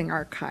living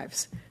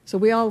archives. So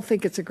we all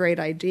think it's a great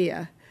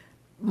idea.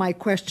 My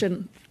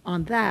question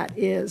on that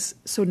is,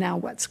 so now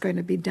what's going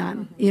to be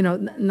done?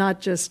 Not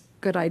just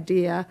good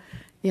idea,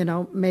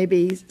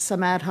 maybe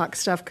some ad hoc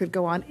stuff could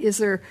go on. Is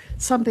there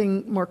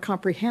something more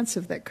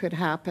comprehensive that could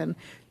happen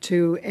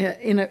to,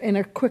 in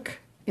a quick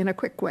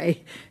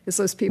way, is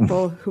those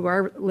people who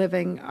are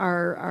living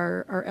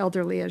are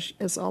elderly,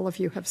 as all of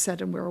you have said,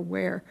 and we're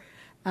aware.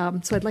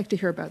 So I'd like to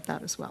hear about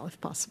that as well,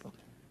 if possible.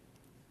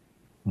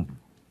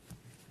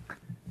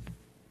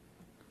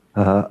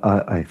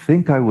 I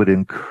think I would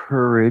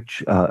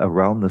encourage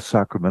around the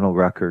sacramental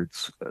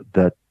records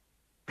that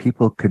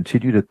people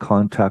continue to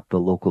contact the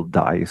local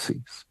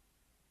diocese.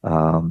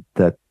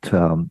 The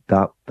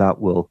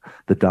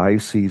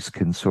diocese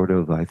can sort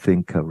of, I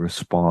think,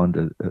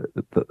 respond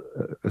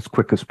as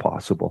quick as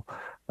possible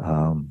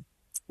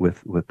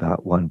with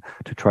that one,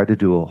 to try to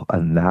do a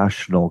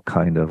national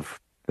kind of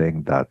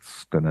thing.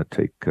 That's going to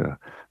take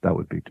that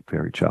would be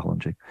very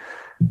challenging.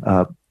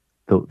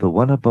 The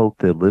one about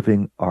the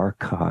living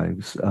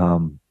archives,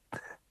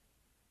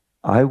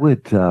 I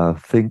would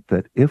think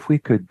that if we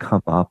could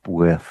come up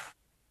with,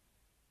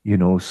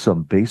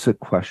 some basic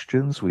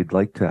questions we'd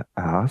like to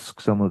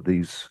ask some of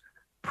these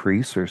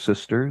priests or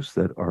sisters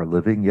that are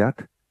living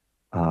yet,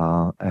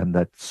 and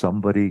that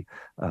somebody,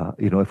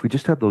 if we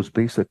just have those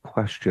basic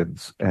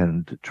questions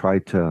and try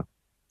to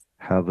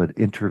have an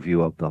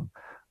interview of them,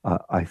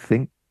 I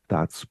think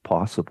that's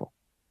possible.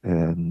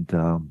 And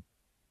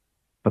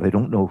but I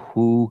don't know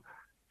who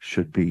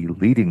should be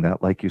leading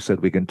that. Like you said,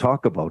 we can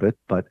talk about it,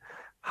 but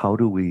how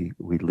do we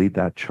lead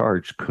that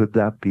charge? Could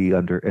that be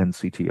under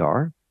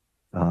NCTR?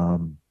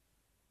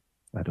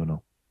 I don't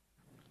know.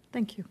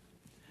 Thank you.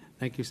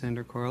 Thank you,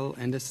 Senator Coyle.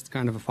 And this is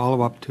kind of a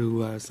follow-up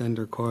to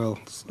Senator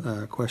Coyle's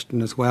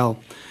question as well.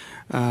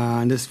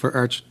 And this is for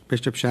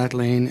Archbishop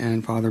Chatelain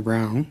and Father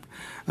Brown.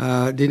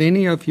 Did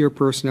any of your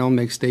personnel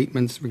make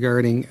statements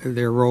regarding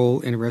their role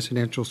in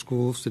residential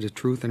schools to the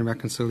Truth and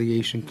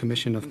Reconciliation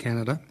Commission of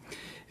Canada?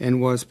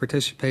 And was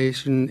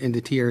participation in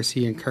the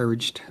TRC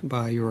encouraged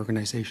by your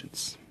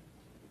organizations?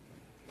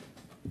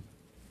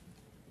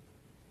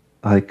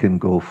 I can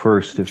go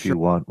first if you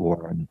want,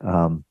 Warren.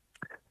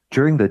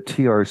 During the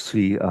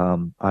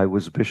TRC, I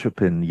was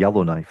bishop in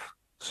Yellowknife,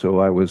 so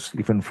I was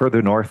even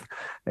further north,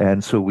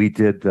 and so we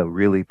did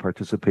really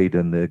participate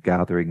in the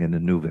gathering in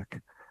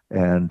Inuvik,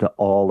 and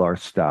all our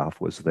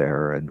staff was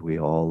there, and we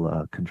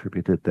all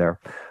contributed there.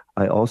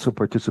 I also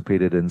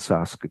participated in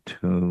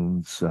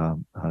Saskatoon's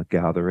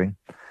gathering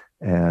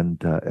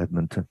and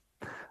Edmonton,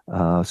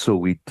 so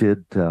we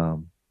did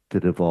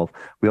evolve.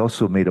 We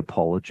also made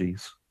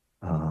apologies,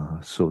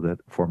 so that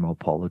formal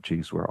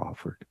apologies were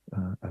offered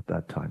at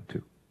that time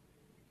too.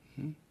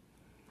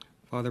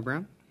 Father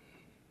Brown?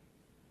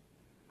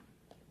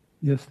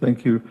 Yes,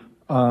 thank you.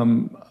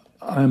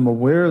 I'm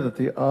aware that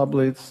the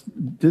Oblates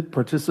did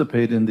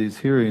participate in these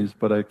hearings,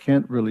 but I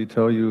can't really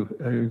tell you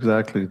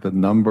exactly the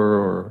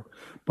number,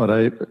 but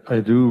I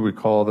do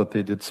recall that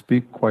they did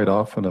speak quite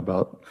often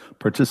about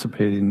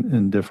participating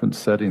in different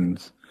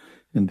settings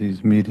in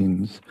these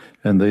meetings,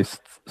 and they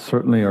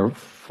certainly are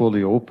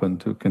fully open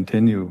to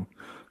continue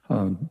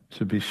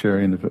to be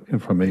sharing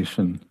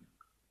information.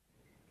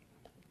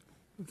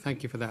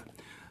 Thank you for that.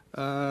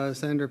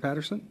 Senator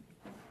Patterson?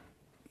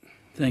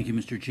 Thank you,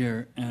 Mr.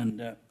 Chair.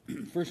 And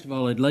first of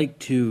all, I'd like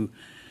to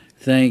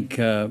thank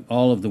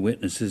all of the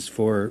witnesses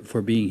for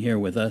being here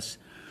with us.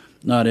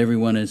 Not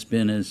everyone has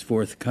been as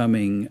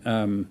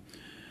forthcoming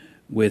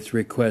with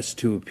requests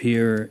to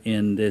appear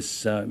in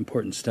this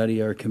important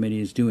study our committee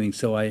is doing.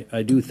 So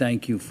I do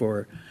thank you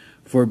for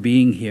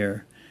being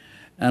here.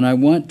 And I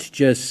want to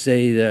just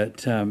say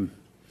that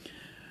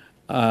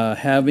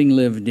having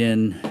lived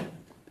in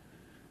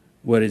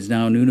what is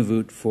now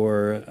Nunavut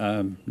for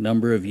a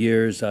number of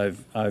years,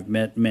 I've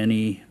met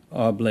many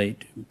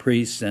Oblate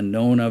priests and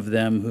known of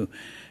them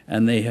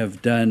and they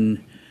have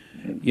done,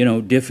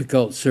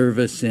 difficult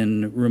service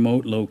in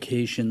remote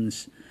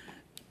locations.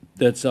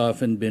 That's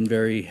often been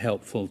very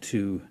helpful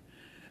to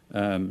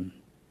the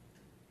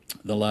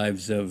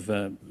lives of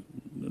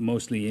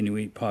mostly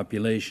Inuit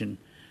population.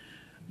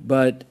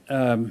 But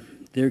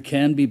there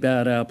can be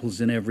bad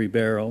apples in every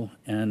barrel,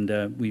 and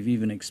we've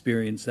even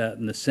experienced that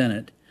in the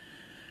Senate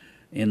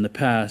in the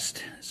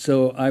past.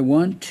 So I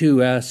want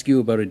to ask you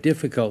about a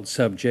difficult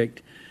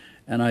subject,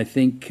 and I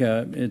think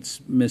it's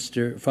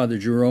Father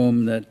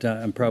Jerome that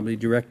I'm probably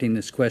directing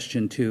this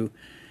question to,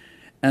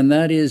 and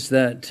that is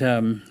that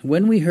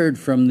when we heard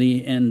from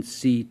the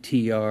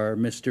NCTR,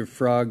 Mr.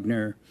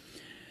 Frogner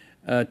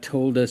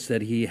told us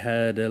that he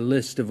had a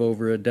list of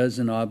over a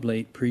dozen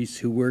Oblate priests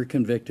who were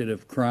convicted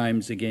of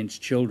crimes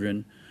against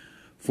children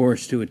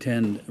forced to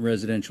attend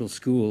residential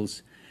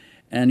schools.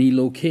 And he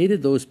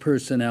located those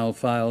personnel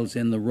files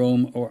in the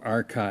Rome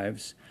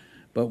archives,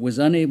 but was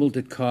unable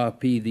to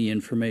copy the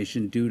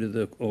information due to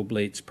the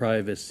Oblate's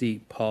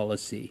privacy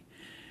policy.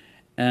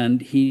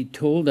 And he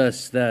told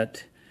us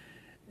that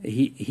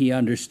he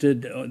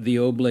understood the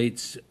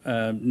Oblates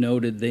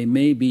noted they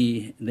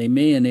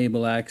may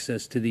enable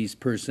access to these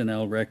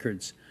personnel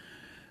records.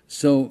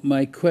 So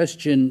my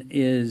question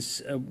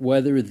is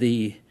whether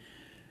the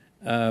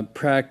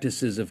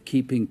practices of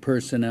keeping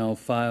personnel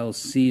files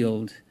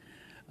sealed,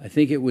 I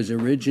think it was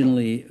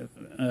originally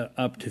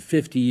up to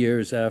 50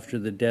 years after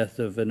the death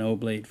of an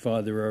Oblate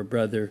father or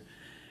brother,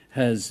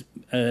 has,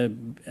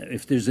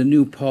 if there's a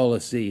new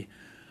policy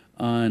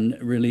on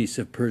release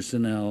of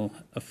personnel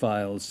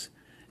files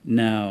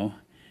now,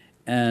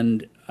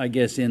 and I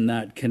guess in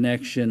that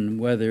connection,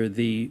 whether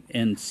the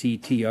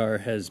NCTR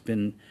has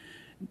been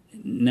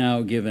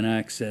now given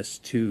access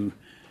to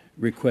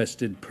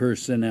requested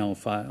personnel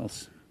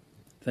files.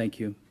 Thank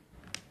you.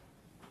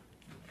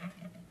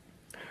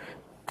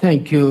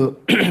 Thank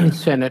you,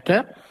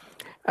 Senator.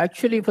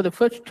 Actually, for the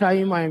first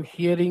time, I'm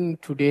hearing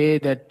today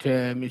that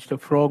Mr.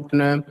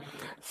 Frogner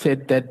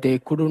said that they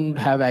couldn't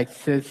have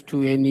access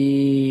to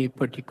any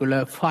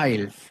particular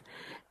files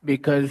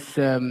because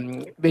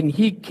when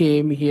he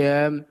came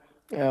here,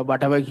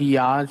 whatever he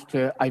asked,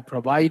 I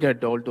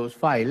provided all those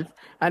files.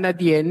 And at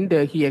the end,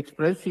 he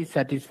expressed his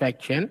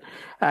satisfaction.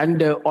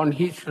 And on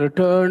his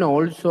return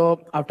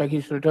also, after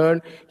his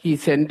return, he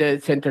sent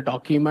a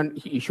document,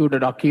 he issued a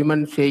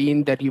document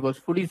saying that he was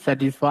fully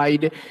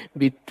satisfied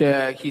with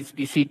his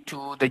visit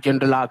to the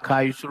General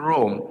Archives,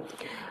 Rome.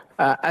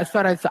 As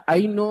far as I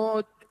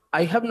know,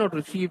 I have not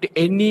received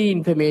any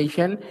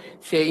information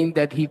saying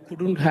that he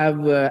couldn't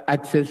have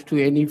access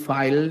to any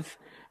files.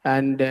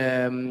 And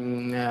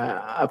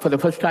for the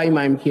first time,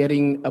 I'm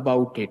hearing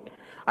about it.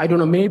 I don't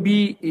know,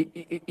 maybe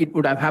it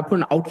would have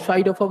happened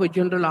outside of our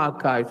General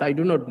Archives. I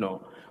do not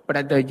know. But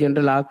at the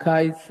General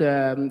Archives,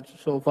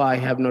 so far I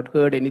have not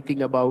heard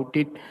anything about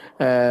it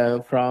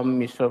from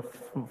Mr.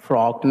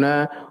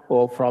 Frogner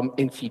or from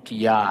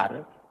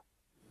NCTR.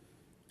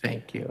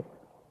 Thank you.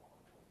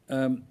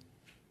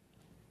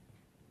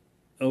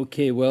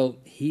 Okay, well,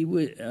 he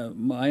would.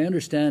 My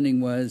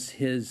understanding was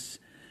his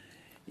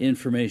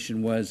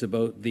information was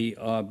about the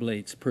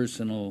Oblates'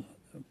 personnel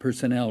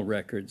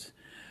records.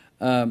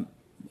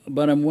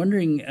 But I'm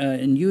wondering,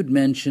 and you'd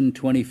mentioned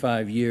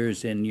 25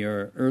 years in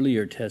your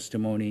earlier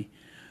testimony.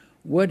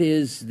 What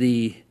is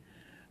the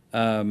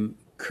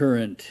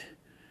current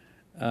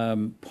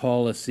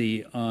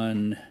policy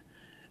on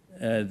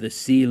the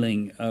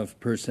sealing of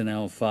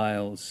personnel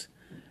files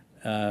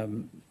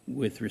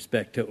with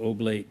respect to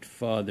Oblate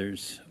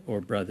fathers or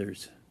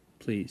brothers,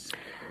 please?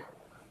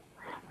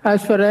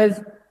 As far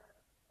as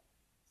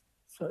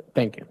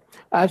thank you.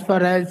 As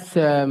far as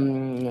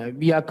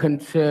we are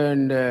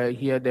concerned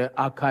here, the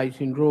archives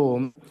in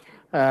Rome,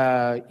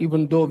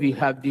 even though we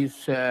have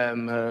this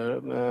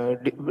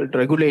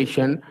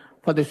regulation,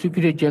 for the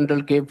Superior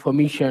General gave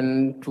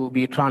permission to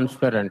be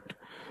transparent.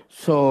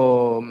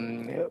 So,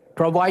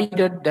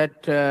 provided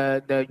that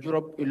the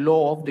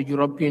law of the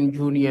European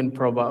Union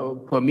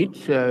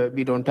permits,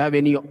 we don't have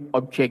any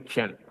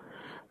objection.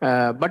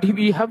 But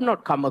we have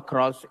not come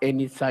across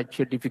any such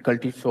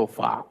difficulty so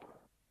far.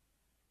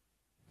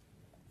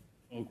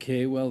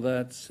 Okay, well,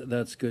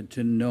 that's good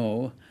to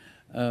know.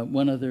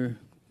 One other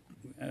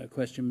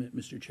question,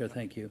 Mr. Chair,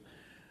 thank you.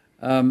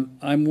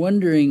 I'm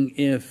wondering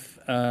if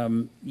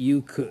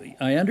you could,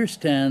 I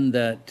understand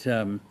that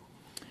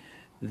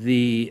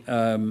the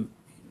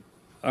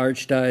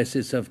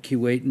Archdiocese of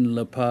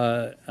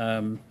Keewatin-Lapa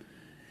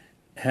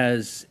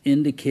has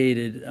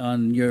indicated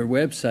on your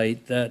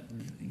website that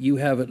you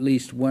have at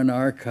least one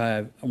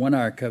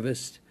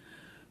archivist,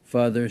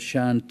 Father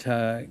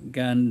Shanta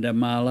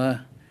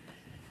Gandamala,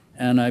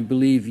 and I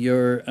believe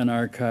you're an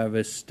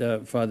archivist,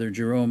 Father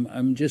Jerome.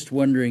 I'm just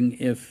wondering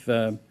if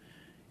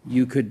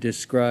you could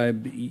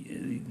describe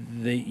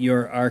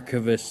your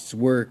archivist's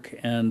work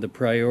and the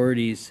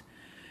priorities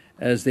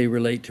as they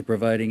relate to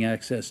providing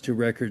access to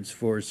records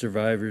for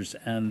survivors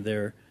and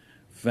their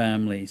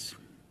families,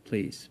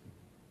 please.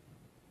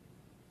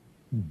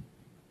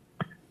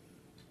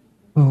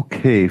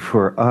 Okay,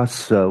 for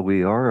us,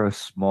 we are a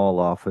small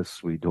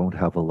office. We don't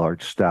have a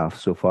large staff.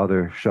 So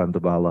Father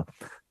Shandabala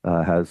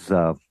has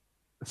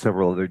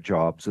several other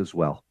jobs as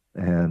well.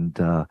 And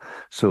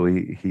so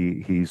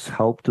he's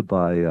helped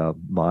by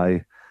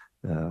my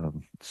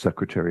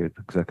secretary and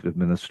executive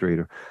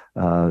administrator,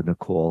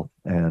 Nicole,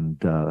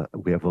 and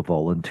we have a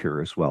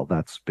volunteer as well.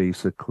 That's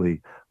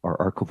basically our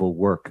archival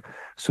work.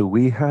 So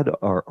we had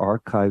our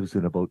archives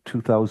in about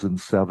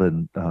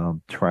 2007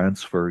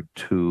 transferred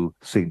to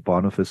St.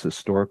 Boniface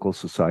Historical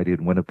Society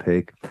in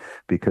Winnipeg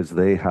because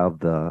they have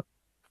the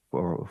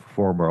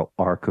former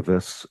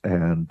archivists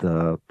and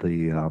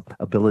the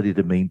ability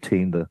to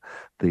maintain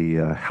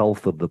the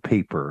health of the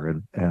paper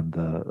and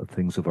the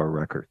things of our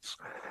records.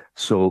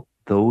 So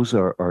those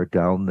are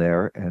down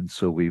there, and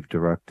so we've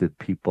directed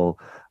people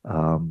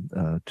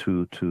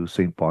to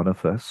St.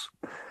 Boniface.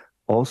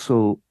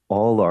 Also,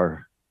 all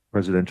our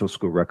residential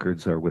school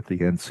records are with the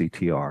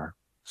NCTR.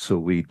 So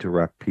we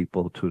direct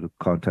people to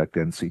contact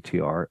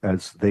NCTR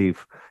as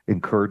they've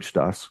encouraged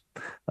us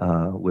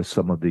with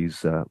some of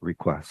these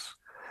requests.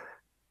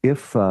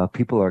 If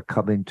people are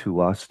coming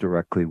to us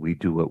directly, we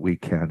do what we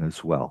can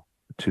as well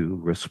to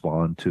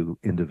respond to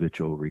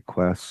individual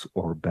requests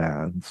or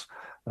bans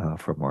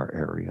from our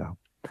area.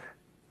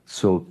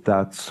 So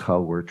that's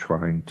how we're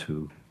trying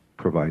to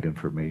provide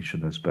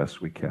information as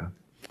best we can.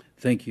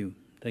 Thank you.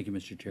 Thank you,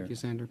 Mr. Chair. Thank you,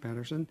 Senator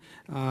Patterson.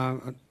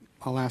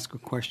 I'll ask a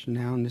question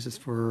now, and this is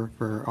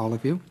for all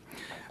of you.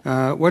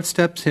 What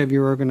steps have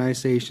your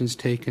organizations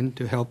taken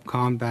to help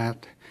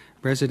combat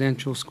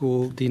residential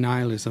school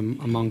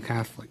denialism among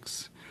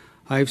Catholics?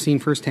 I've seen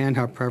firsthand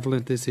how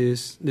prevalent this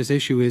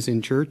issue is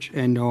in church,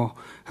 and know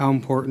how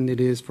important it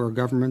is for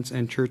governments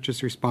and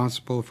churches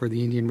responsible for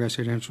the Indian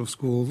residential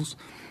schools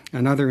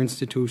and other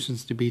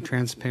institutions to be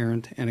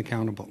transparent and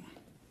accountable.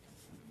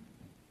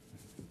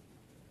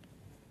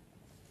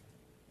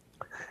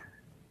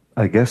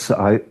 I guess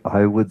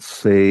I would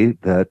say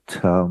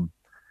that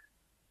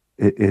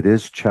it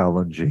is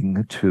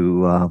challenging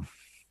to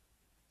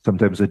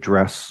sometimes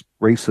address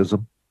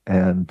racism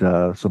and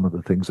some of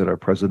the things that are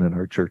present in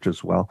our church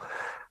as well.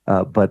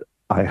 But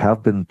I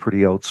have been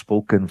pretty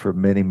outspoken for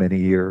many, many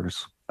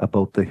years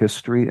about the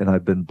history, and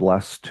I've been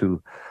blessed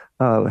to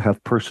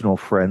have personal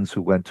friends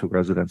who went to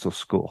residential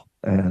school.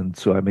 And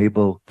so I'm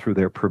able, through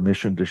their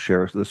permission, to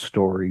share the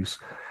stories.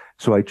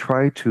 So I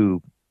try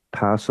to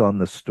pass on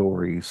the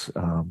stories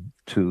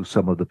to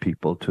some of the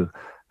people to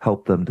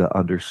help them to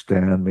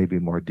understand maybe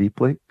more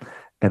deeply.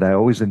 And I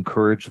always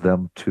encourage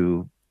them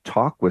to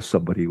talk with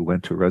somebody who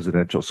went to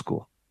residential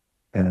school.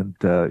 And,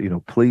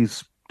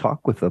 please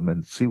talk with them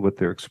and see what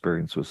their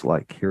experience was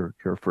like, hear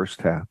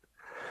firsthand.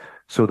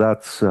 So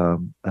that's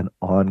an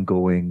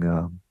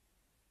ongoing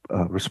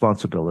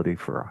responsibility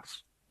for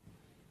us.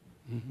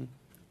 Mm-hmm.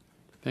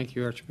 Thank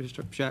you,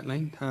 Archbishop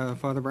Chatelain.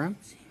 Father Brown?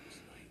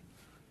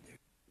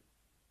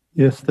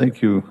 Yes,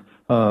 thank you.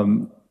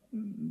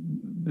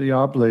 The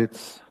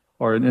Oblates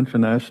are an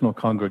international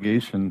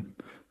congregation,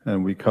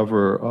 and we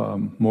cover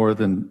more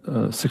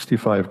than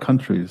 65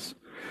 countries.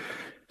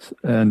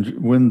 And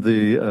when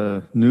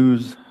the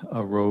news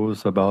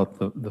arose about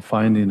the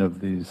finding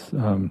of these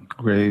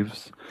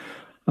graves,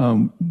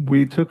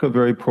 we took a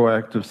very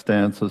proactive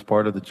stance as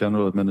part of the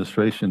general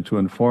administration to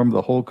inform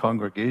the whole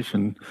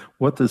congregation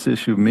what this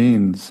issue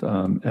means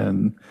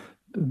and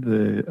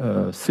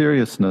the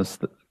seriousness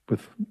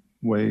with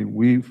way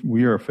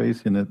we are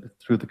facing it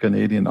through the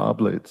Canadian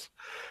Oblates.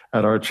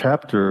 At our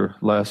chapter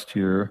last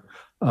year,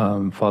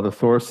 Father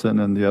Thorson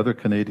and the other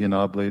Canadian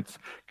Oblates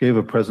gave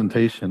a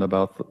presentation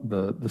about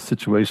the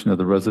situation of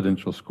the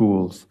residential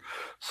schools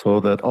so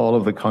that all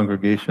of the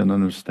congregation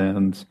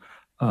understands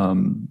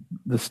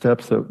the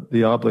steps that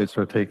the Oblates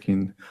are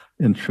taking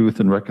in truth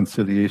and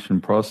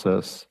reconciliation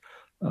process.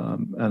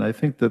 And I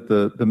think that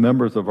the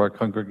members of our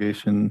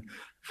congregation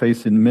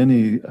facing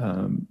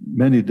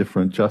many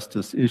different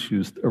justice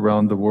issues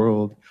around the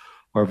world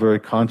are very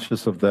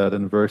conscious of that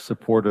and very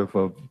supportive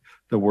of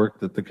the work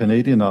that the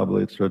Canadian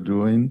Oblates are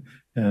doing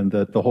and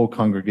that the whole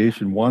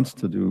congregation wants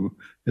to do,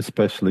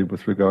 especially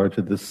with regard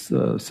to this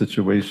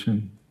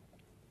situation.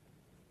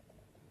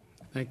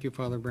 Thank you,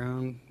 Father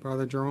Brown.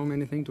 Father Jerome,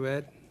 anything to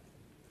add?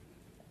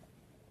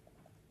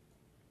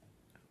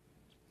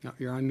 No,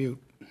 you're on mute.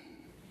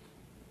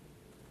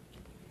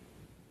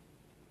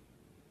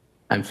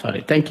 I'm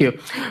sorry. Thank you.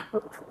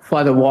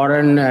 Father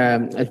Warren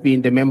has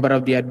been the member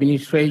of the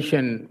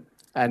administration,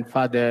 and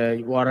Father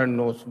Warren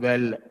knows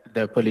well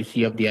the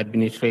policy of the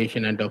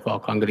administration and of our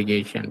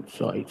congregation,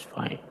 so it's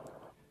fine.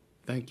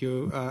 Thank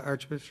you.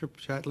 Archbishop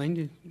Chatelain,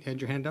 you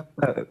had your hand up?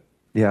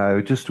 Yeah,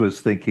 I just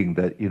was thinking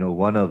that,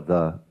 one of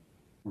the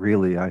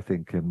really, I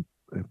think,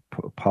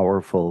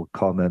 powerful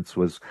comments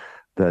was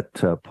that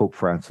Pope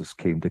Francis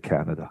came to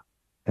Canada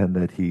and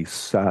that he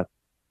sat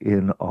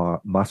in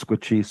our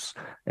Musqueam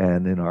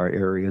and in our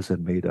areas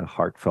and made a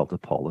heartfelt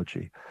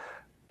apology.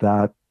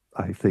 That,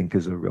 I think,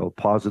 is a real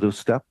positive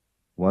step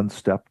one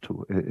step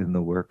in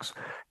the works,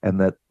 and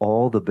that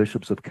all the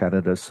bishops of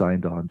Canada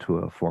signed on to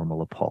a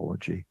formal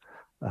apology.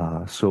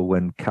 So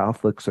when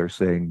Catholics are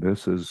saying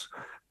this is,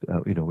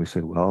 we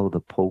say, well,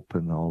 the Pope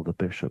and all the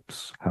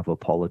bishops have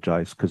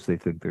apologized because they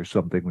think there's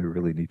something we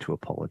really need to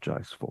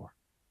apologize for.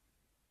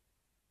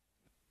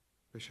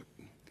 Bishop.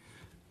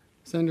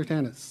 Senator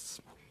Tanis.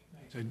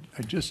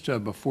 I just,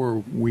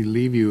 before we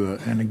leave you,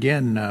 and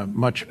again,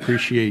 much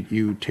appreciate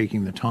you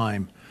taking the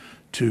time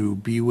to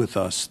be with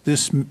us.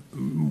 This,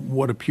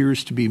 what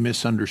appears to be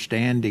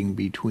misunderstanding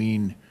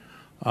between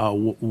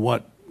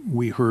what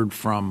we heard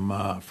from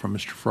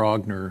Mr.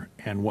 Frogner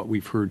and what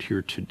we've heard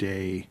here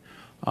today.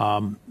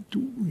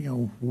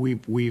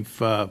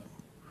 We've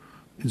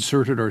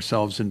inserted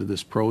ourselves into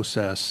this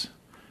process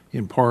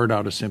in part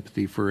out of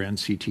sympathy for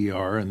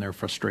NCTR and their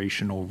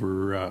frustration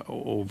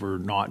over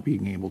not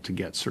being able to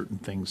get certain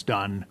things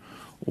done,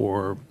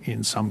 or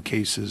in some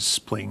cases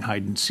playing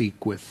hide and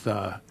seek with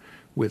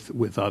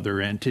other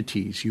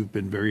entities. You've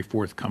been very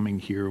forthcoming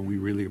here. We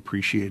really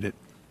appreciate it.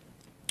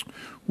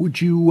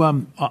 Would you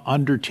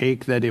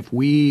undertake that if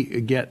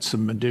we get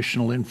some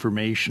additional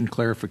information,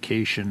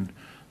 clarification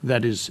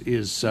that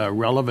is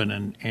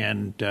relevant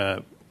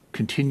and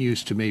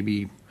continues to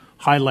maybe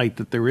highlight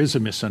that there is a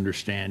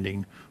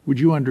misunderstanding, would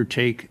you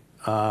undertake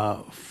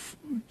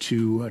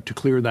to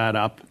clear that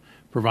up,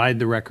 provide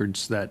the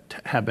records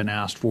that have been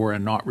asked for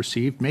and not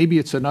received? Maybe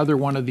it's another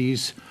one of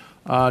these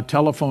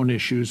telephone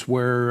issues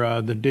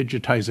where the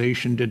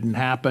digitization didn't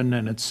happen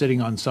and it's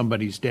sitting on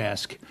somebody's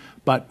desk.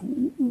 But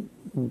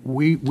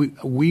we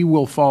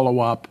will follow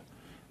up,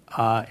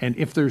 and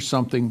if there's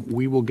something,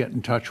 we will get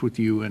in touch with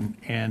you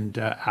and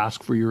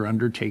ask for your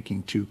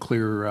undertaking to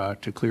clear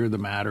the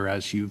matter,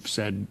 as you've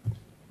said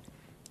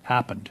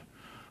happened.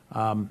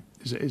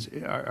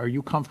 Are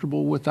you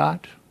comfortable with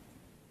that?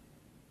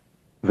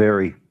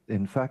 Very.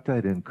 In fact,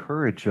 I'd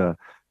encourage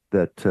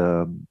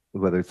that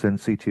whether it's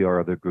NCTR or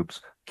other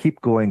groups,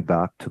 keep going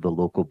back to the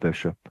local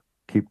bishop,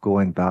 keep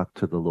going back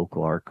to the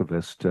local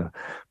archivist,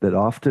 that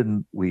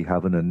often we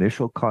have an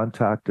initial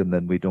contact and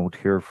then we don't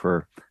hear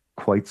for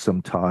quite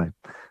some time.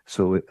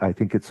 So I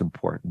think it's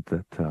important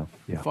that,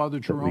 Father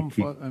Jerome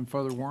and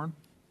Father Warren?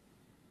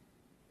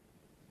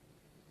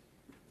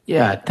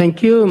 Yeah,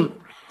 thank you.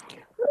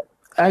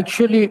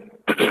 Actually,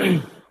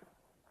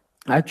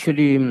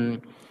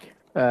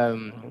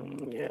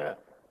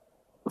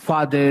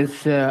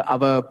 fathers,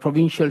 our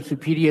provincial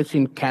superiors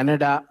in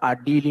Canada are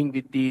dealing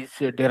with these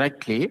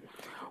directly.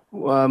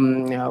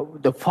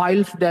 The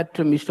files that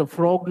Mr.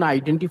 Frogner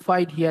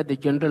identified here, the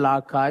General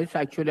Archives,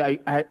 actually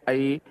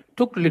I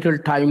took little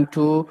time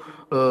to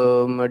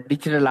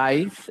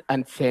digitalize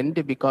and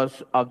send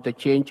because of the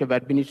change of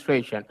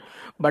administration.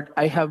 But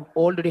I have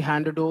already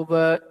handed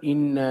over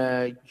in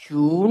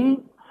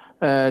June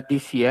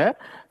this year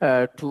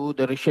to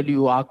the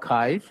Richelieu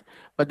Archives.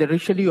 But the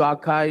Richelieu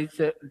Archives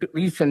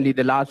recently,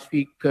 the last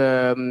week,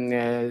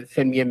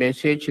 sent me a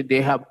message.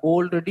 They have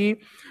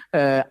already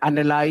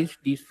analyzed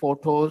these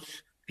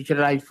photos,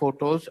 digitalized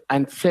photos,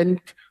 and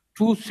sent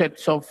 2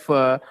 sets of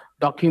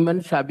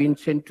documents have been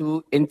sent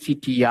to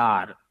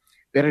NCTR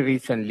very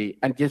recently.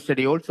 And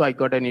yesterday also I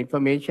got an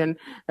information,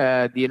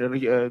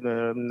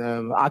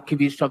 the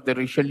archivist of the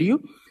Richelieu,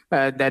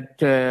 that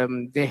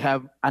they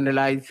have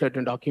analyzed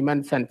certain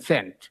documents and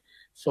sent.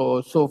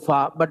 So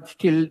far, but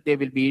still they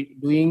will be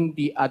doing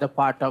the other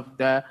part of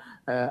the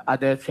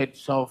other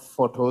sets of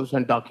photos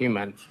and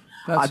documents.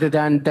 Other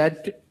than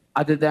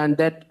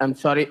that, I'm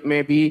sorry,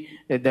 maybe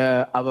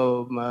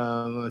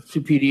our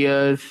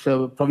superiors,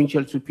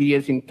 provincial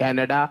superiors in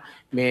Canada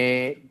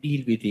may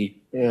deal with it.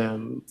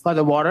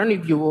 Father Warren,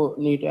 if you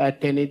need to add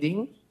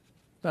anything.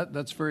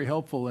 That's very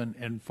helpful.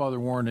 And Father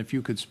Warren, if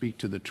you could speak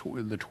to the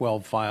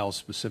 12 files,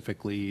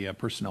 specifically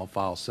personnel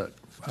files that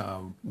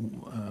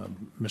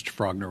Mr.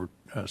 Frogner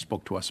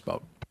spoke to us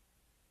about.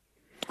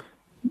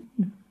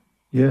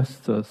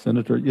 Yes,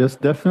 Senator. Yes,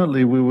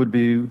 definitely. We would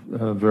be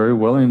very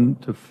willing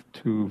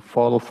to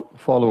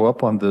follow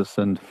up on this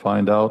and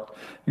find out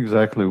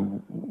exactly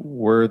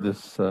where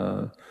this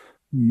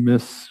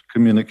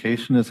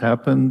miscommunication has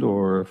happened,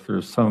 or if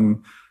there's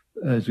some,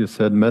 as you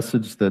said,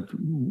 message that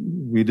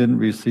we didn't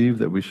receive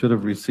that we should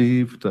have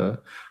received.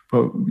 But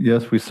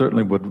yes, we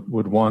certainly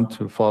would want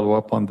to follow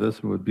up on this.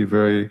 It would be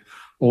very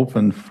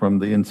open from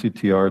the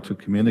NCTR to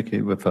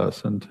communicate with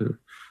us and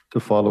to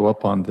follow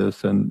up on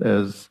this. And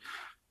as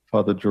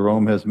Father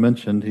Jerome has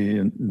mentioned, he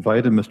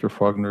invited Mr.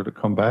 Frogner to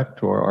come back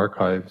to our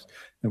archives,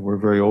 and we're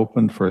very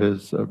open for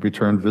his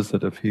return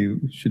visit if he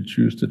should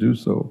choose to do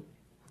so.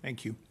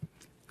 Thank you.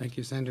 Thank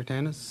you, Senator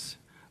Tanis.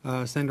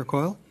 Senator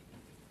Coyle?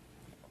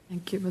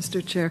 Thank you,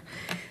 Mr. Chair.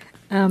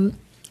 I'm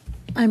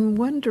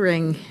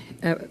wondering,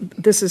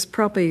 this is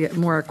probably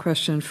more a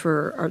question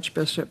for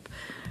Archbishop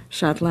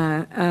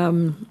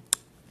Chatelain.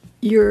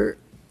 You've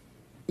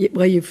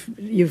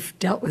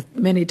dealt with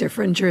many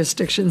different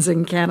jurisdictions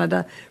in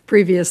Canada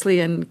previously,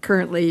 and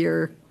currently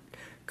you're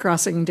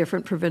crossing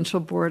different provincial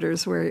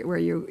borders where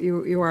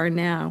you are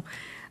now.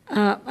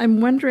 I'm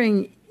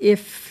wondering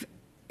if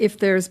if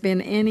there's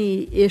been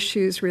any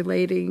issues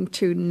relating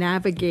to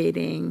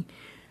navigating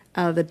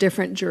the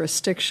different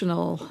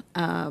jurisdictional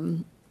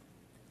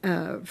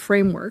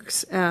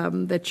frameworks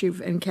that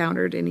you've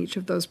encountered in each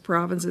of those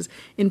provinces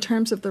in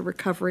terms of the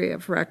recovery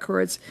of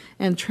records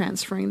and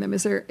transferring them.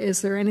 Is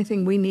there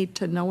anything we need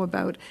to know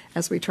about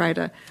as we try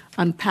to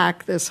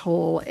unpack this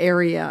whole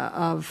area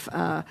of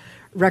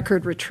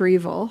record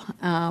retrieval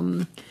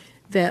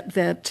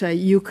that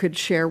you could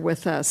share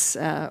with us,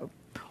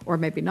 or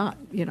maybe not?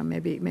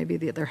 Maybe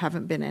there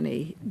haven't been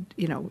any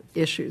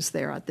issues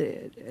there at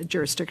the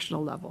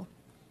jurisdictional level.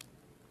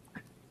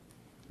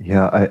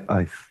 Yeah,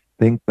 I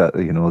think that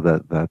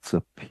that's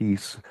a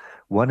piece.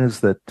 One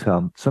is that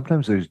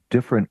sometimes there's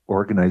different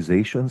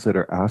organizations that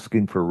are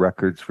asking for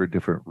records for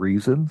different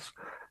reasons,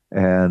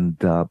 and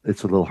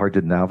it's a little hard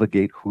to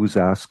navigate who's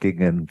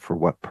asking and for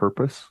what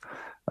purpose.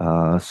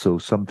 So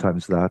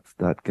sometimes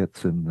that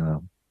gets in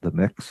the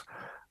mix.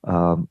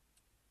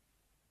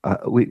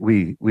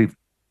 We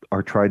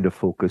are trying to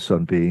focus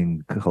on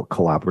being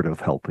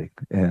collaborative helping,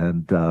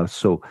 and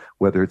so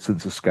whether it's in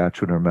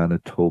Saskatchewan or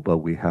Manitoba,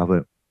 we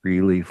haven't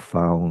really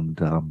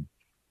found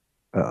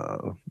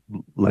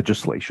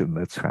legislation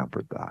that's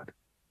hampered that.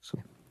 So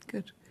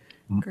good,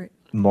 great.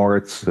 More,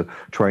 it's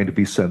trying to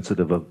be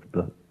sensitive of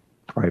the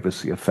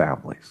privacy of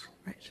families.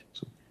 Right.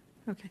 So.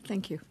 Okay.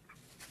 Thank you.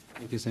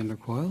 Thank you, Senator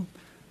Coyle.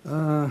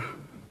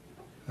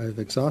 I've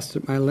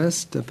exhausted my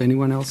list. If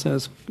anyone else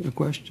has a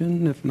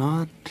question, if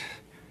not,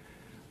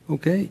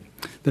 okay.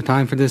 The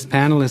time for this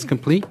panel is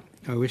complete.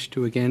 I wish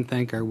to again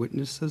thank our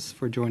witnesses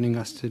for joining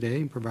us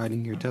today and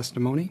providing your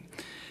testimony.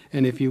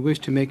 And if you wish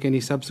to make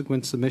any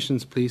subsequent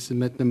submissions, please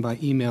submit them by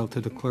email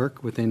to the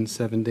clerk within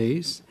 7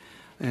 days.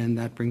 And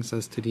that brings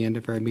us to the end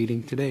of our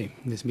meeting today.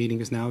 This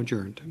meeting is now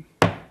adjourned.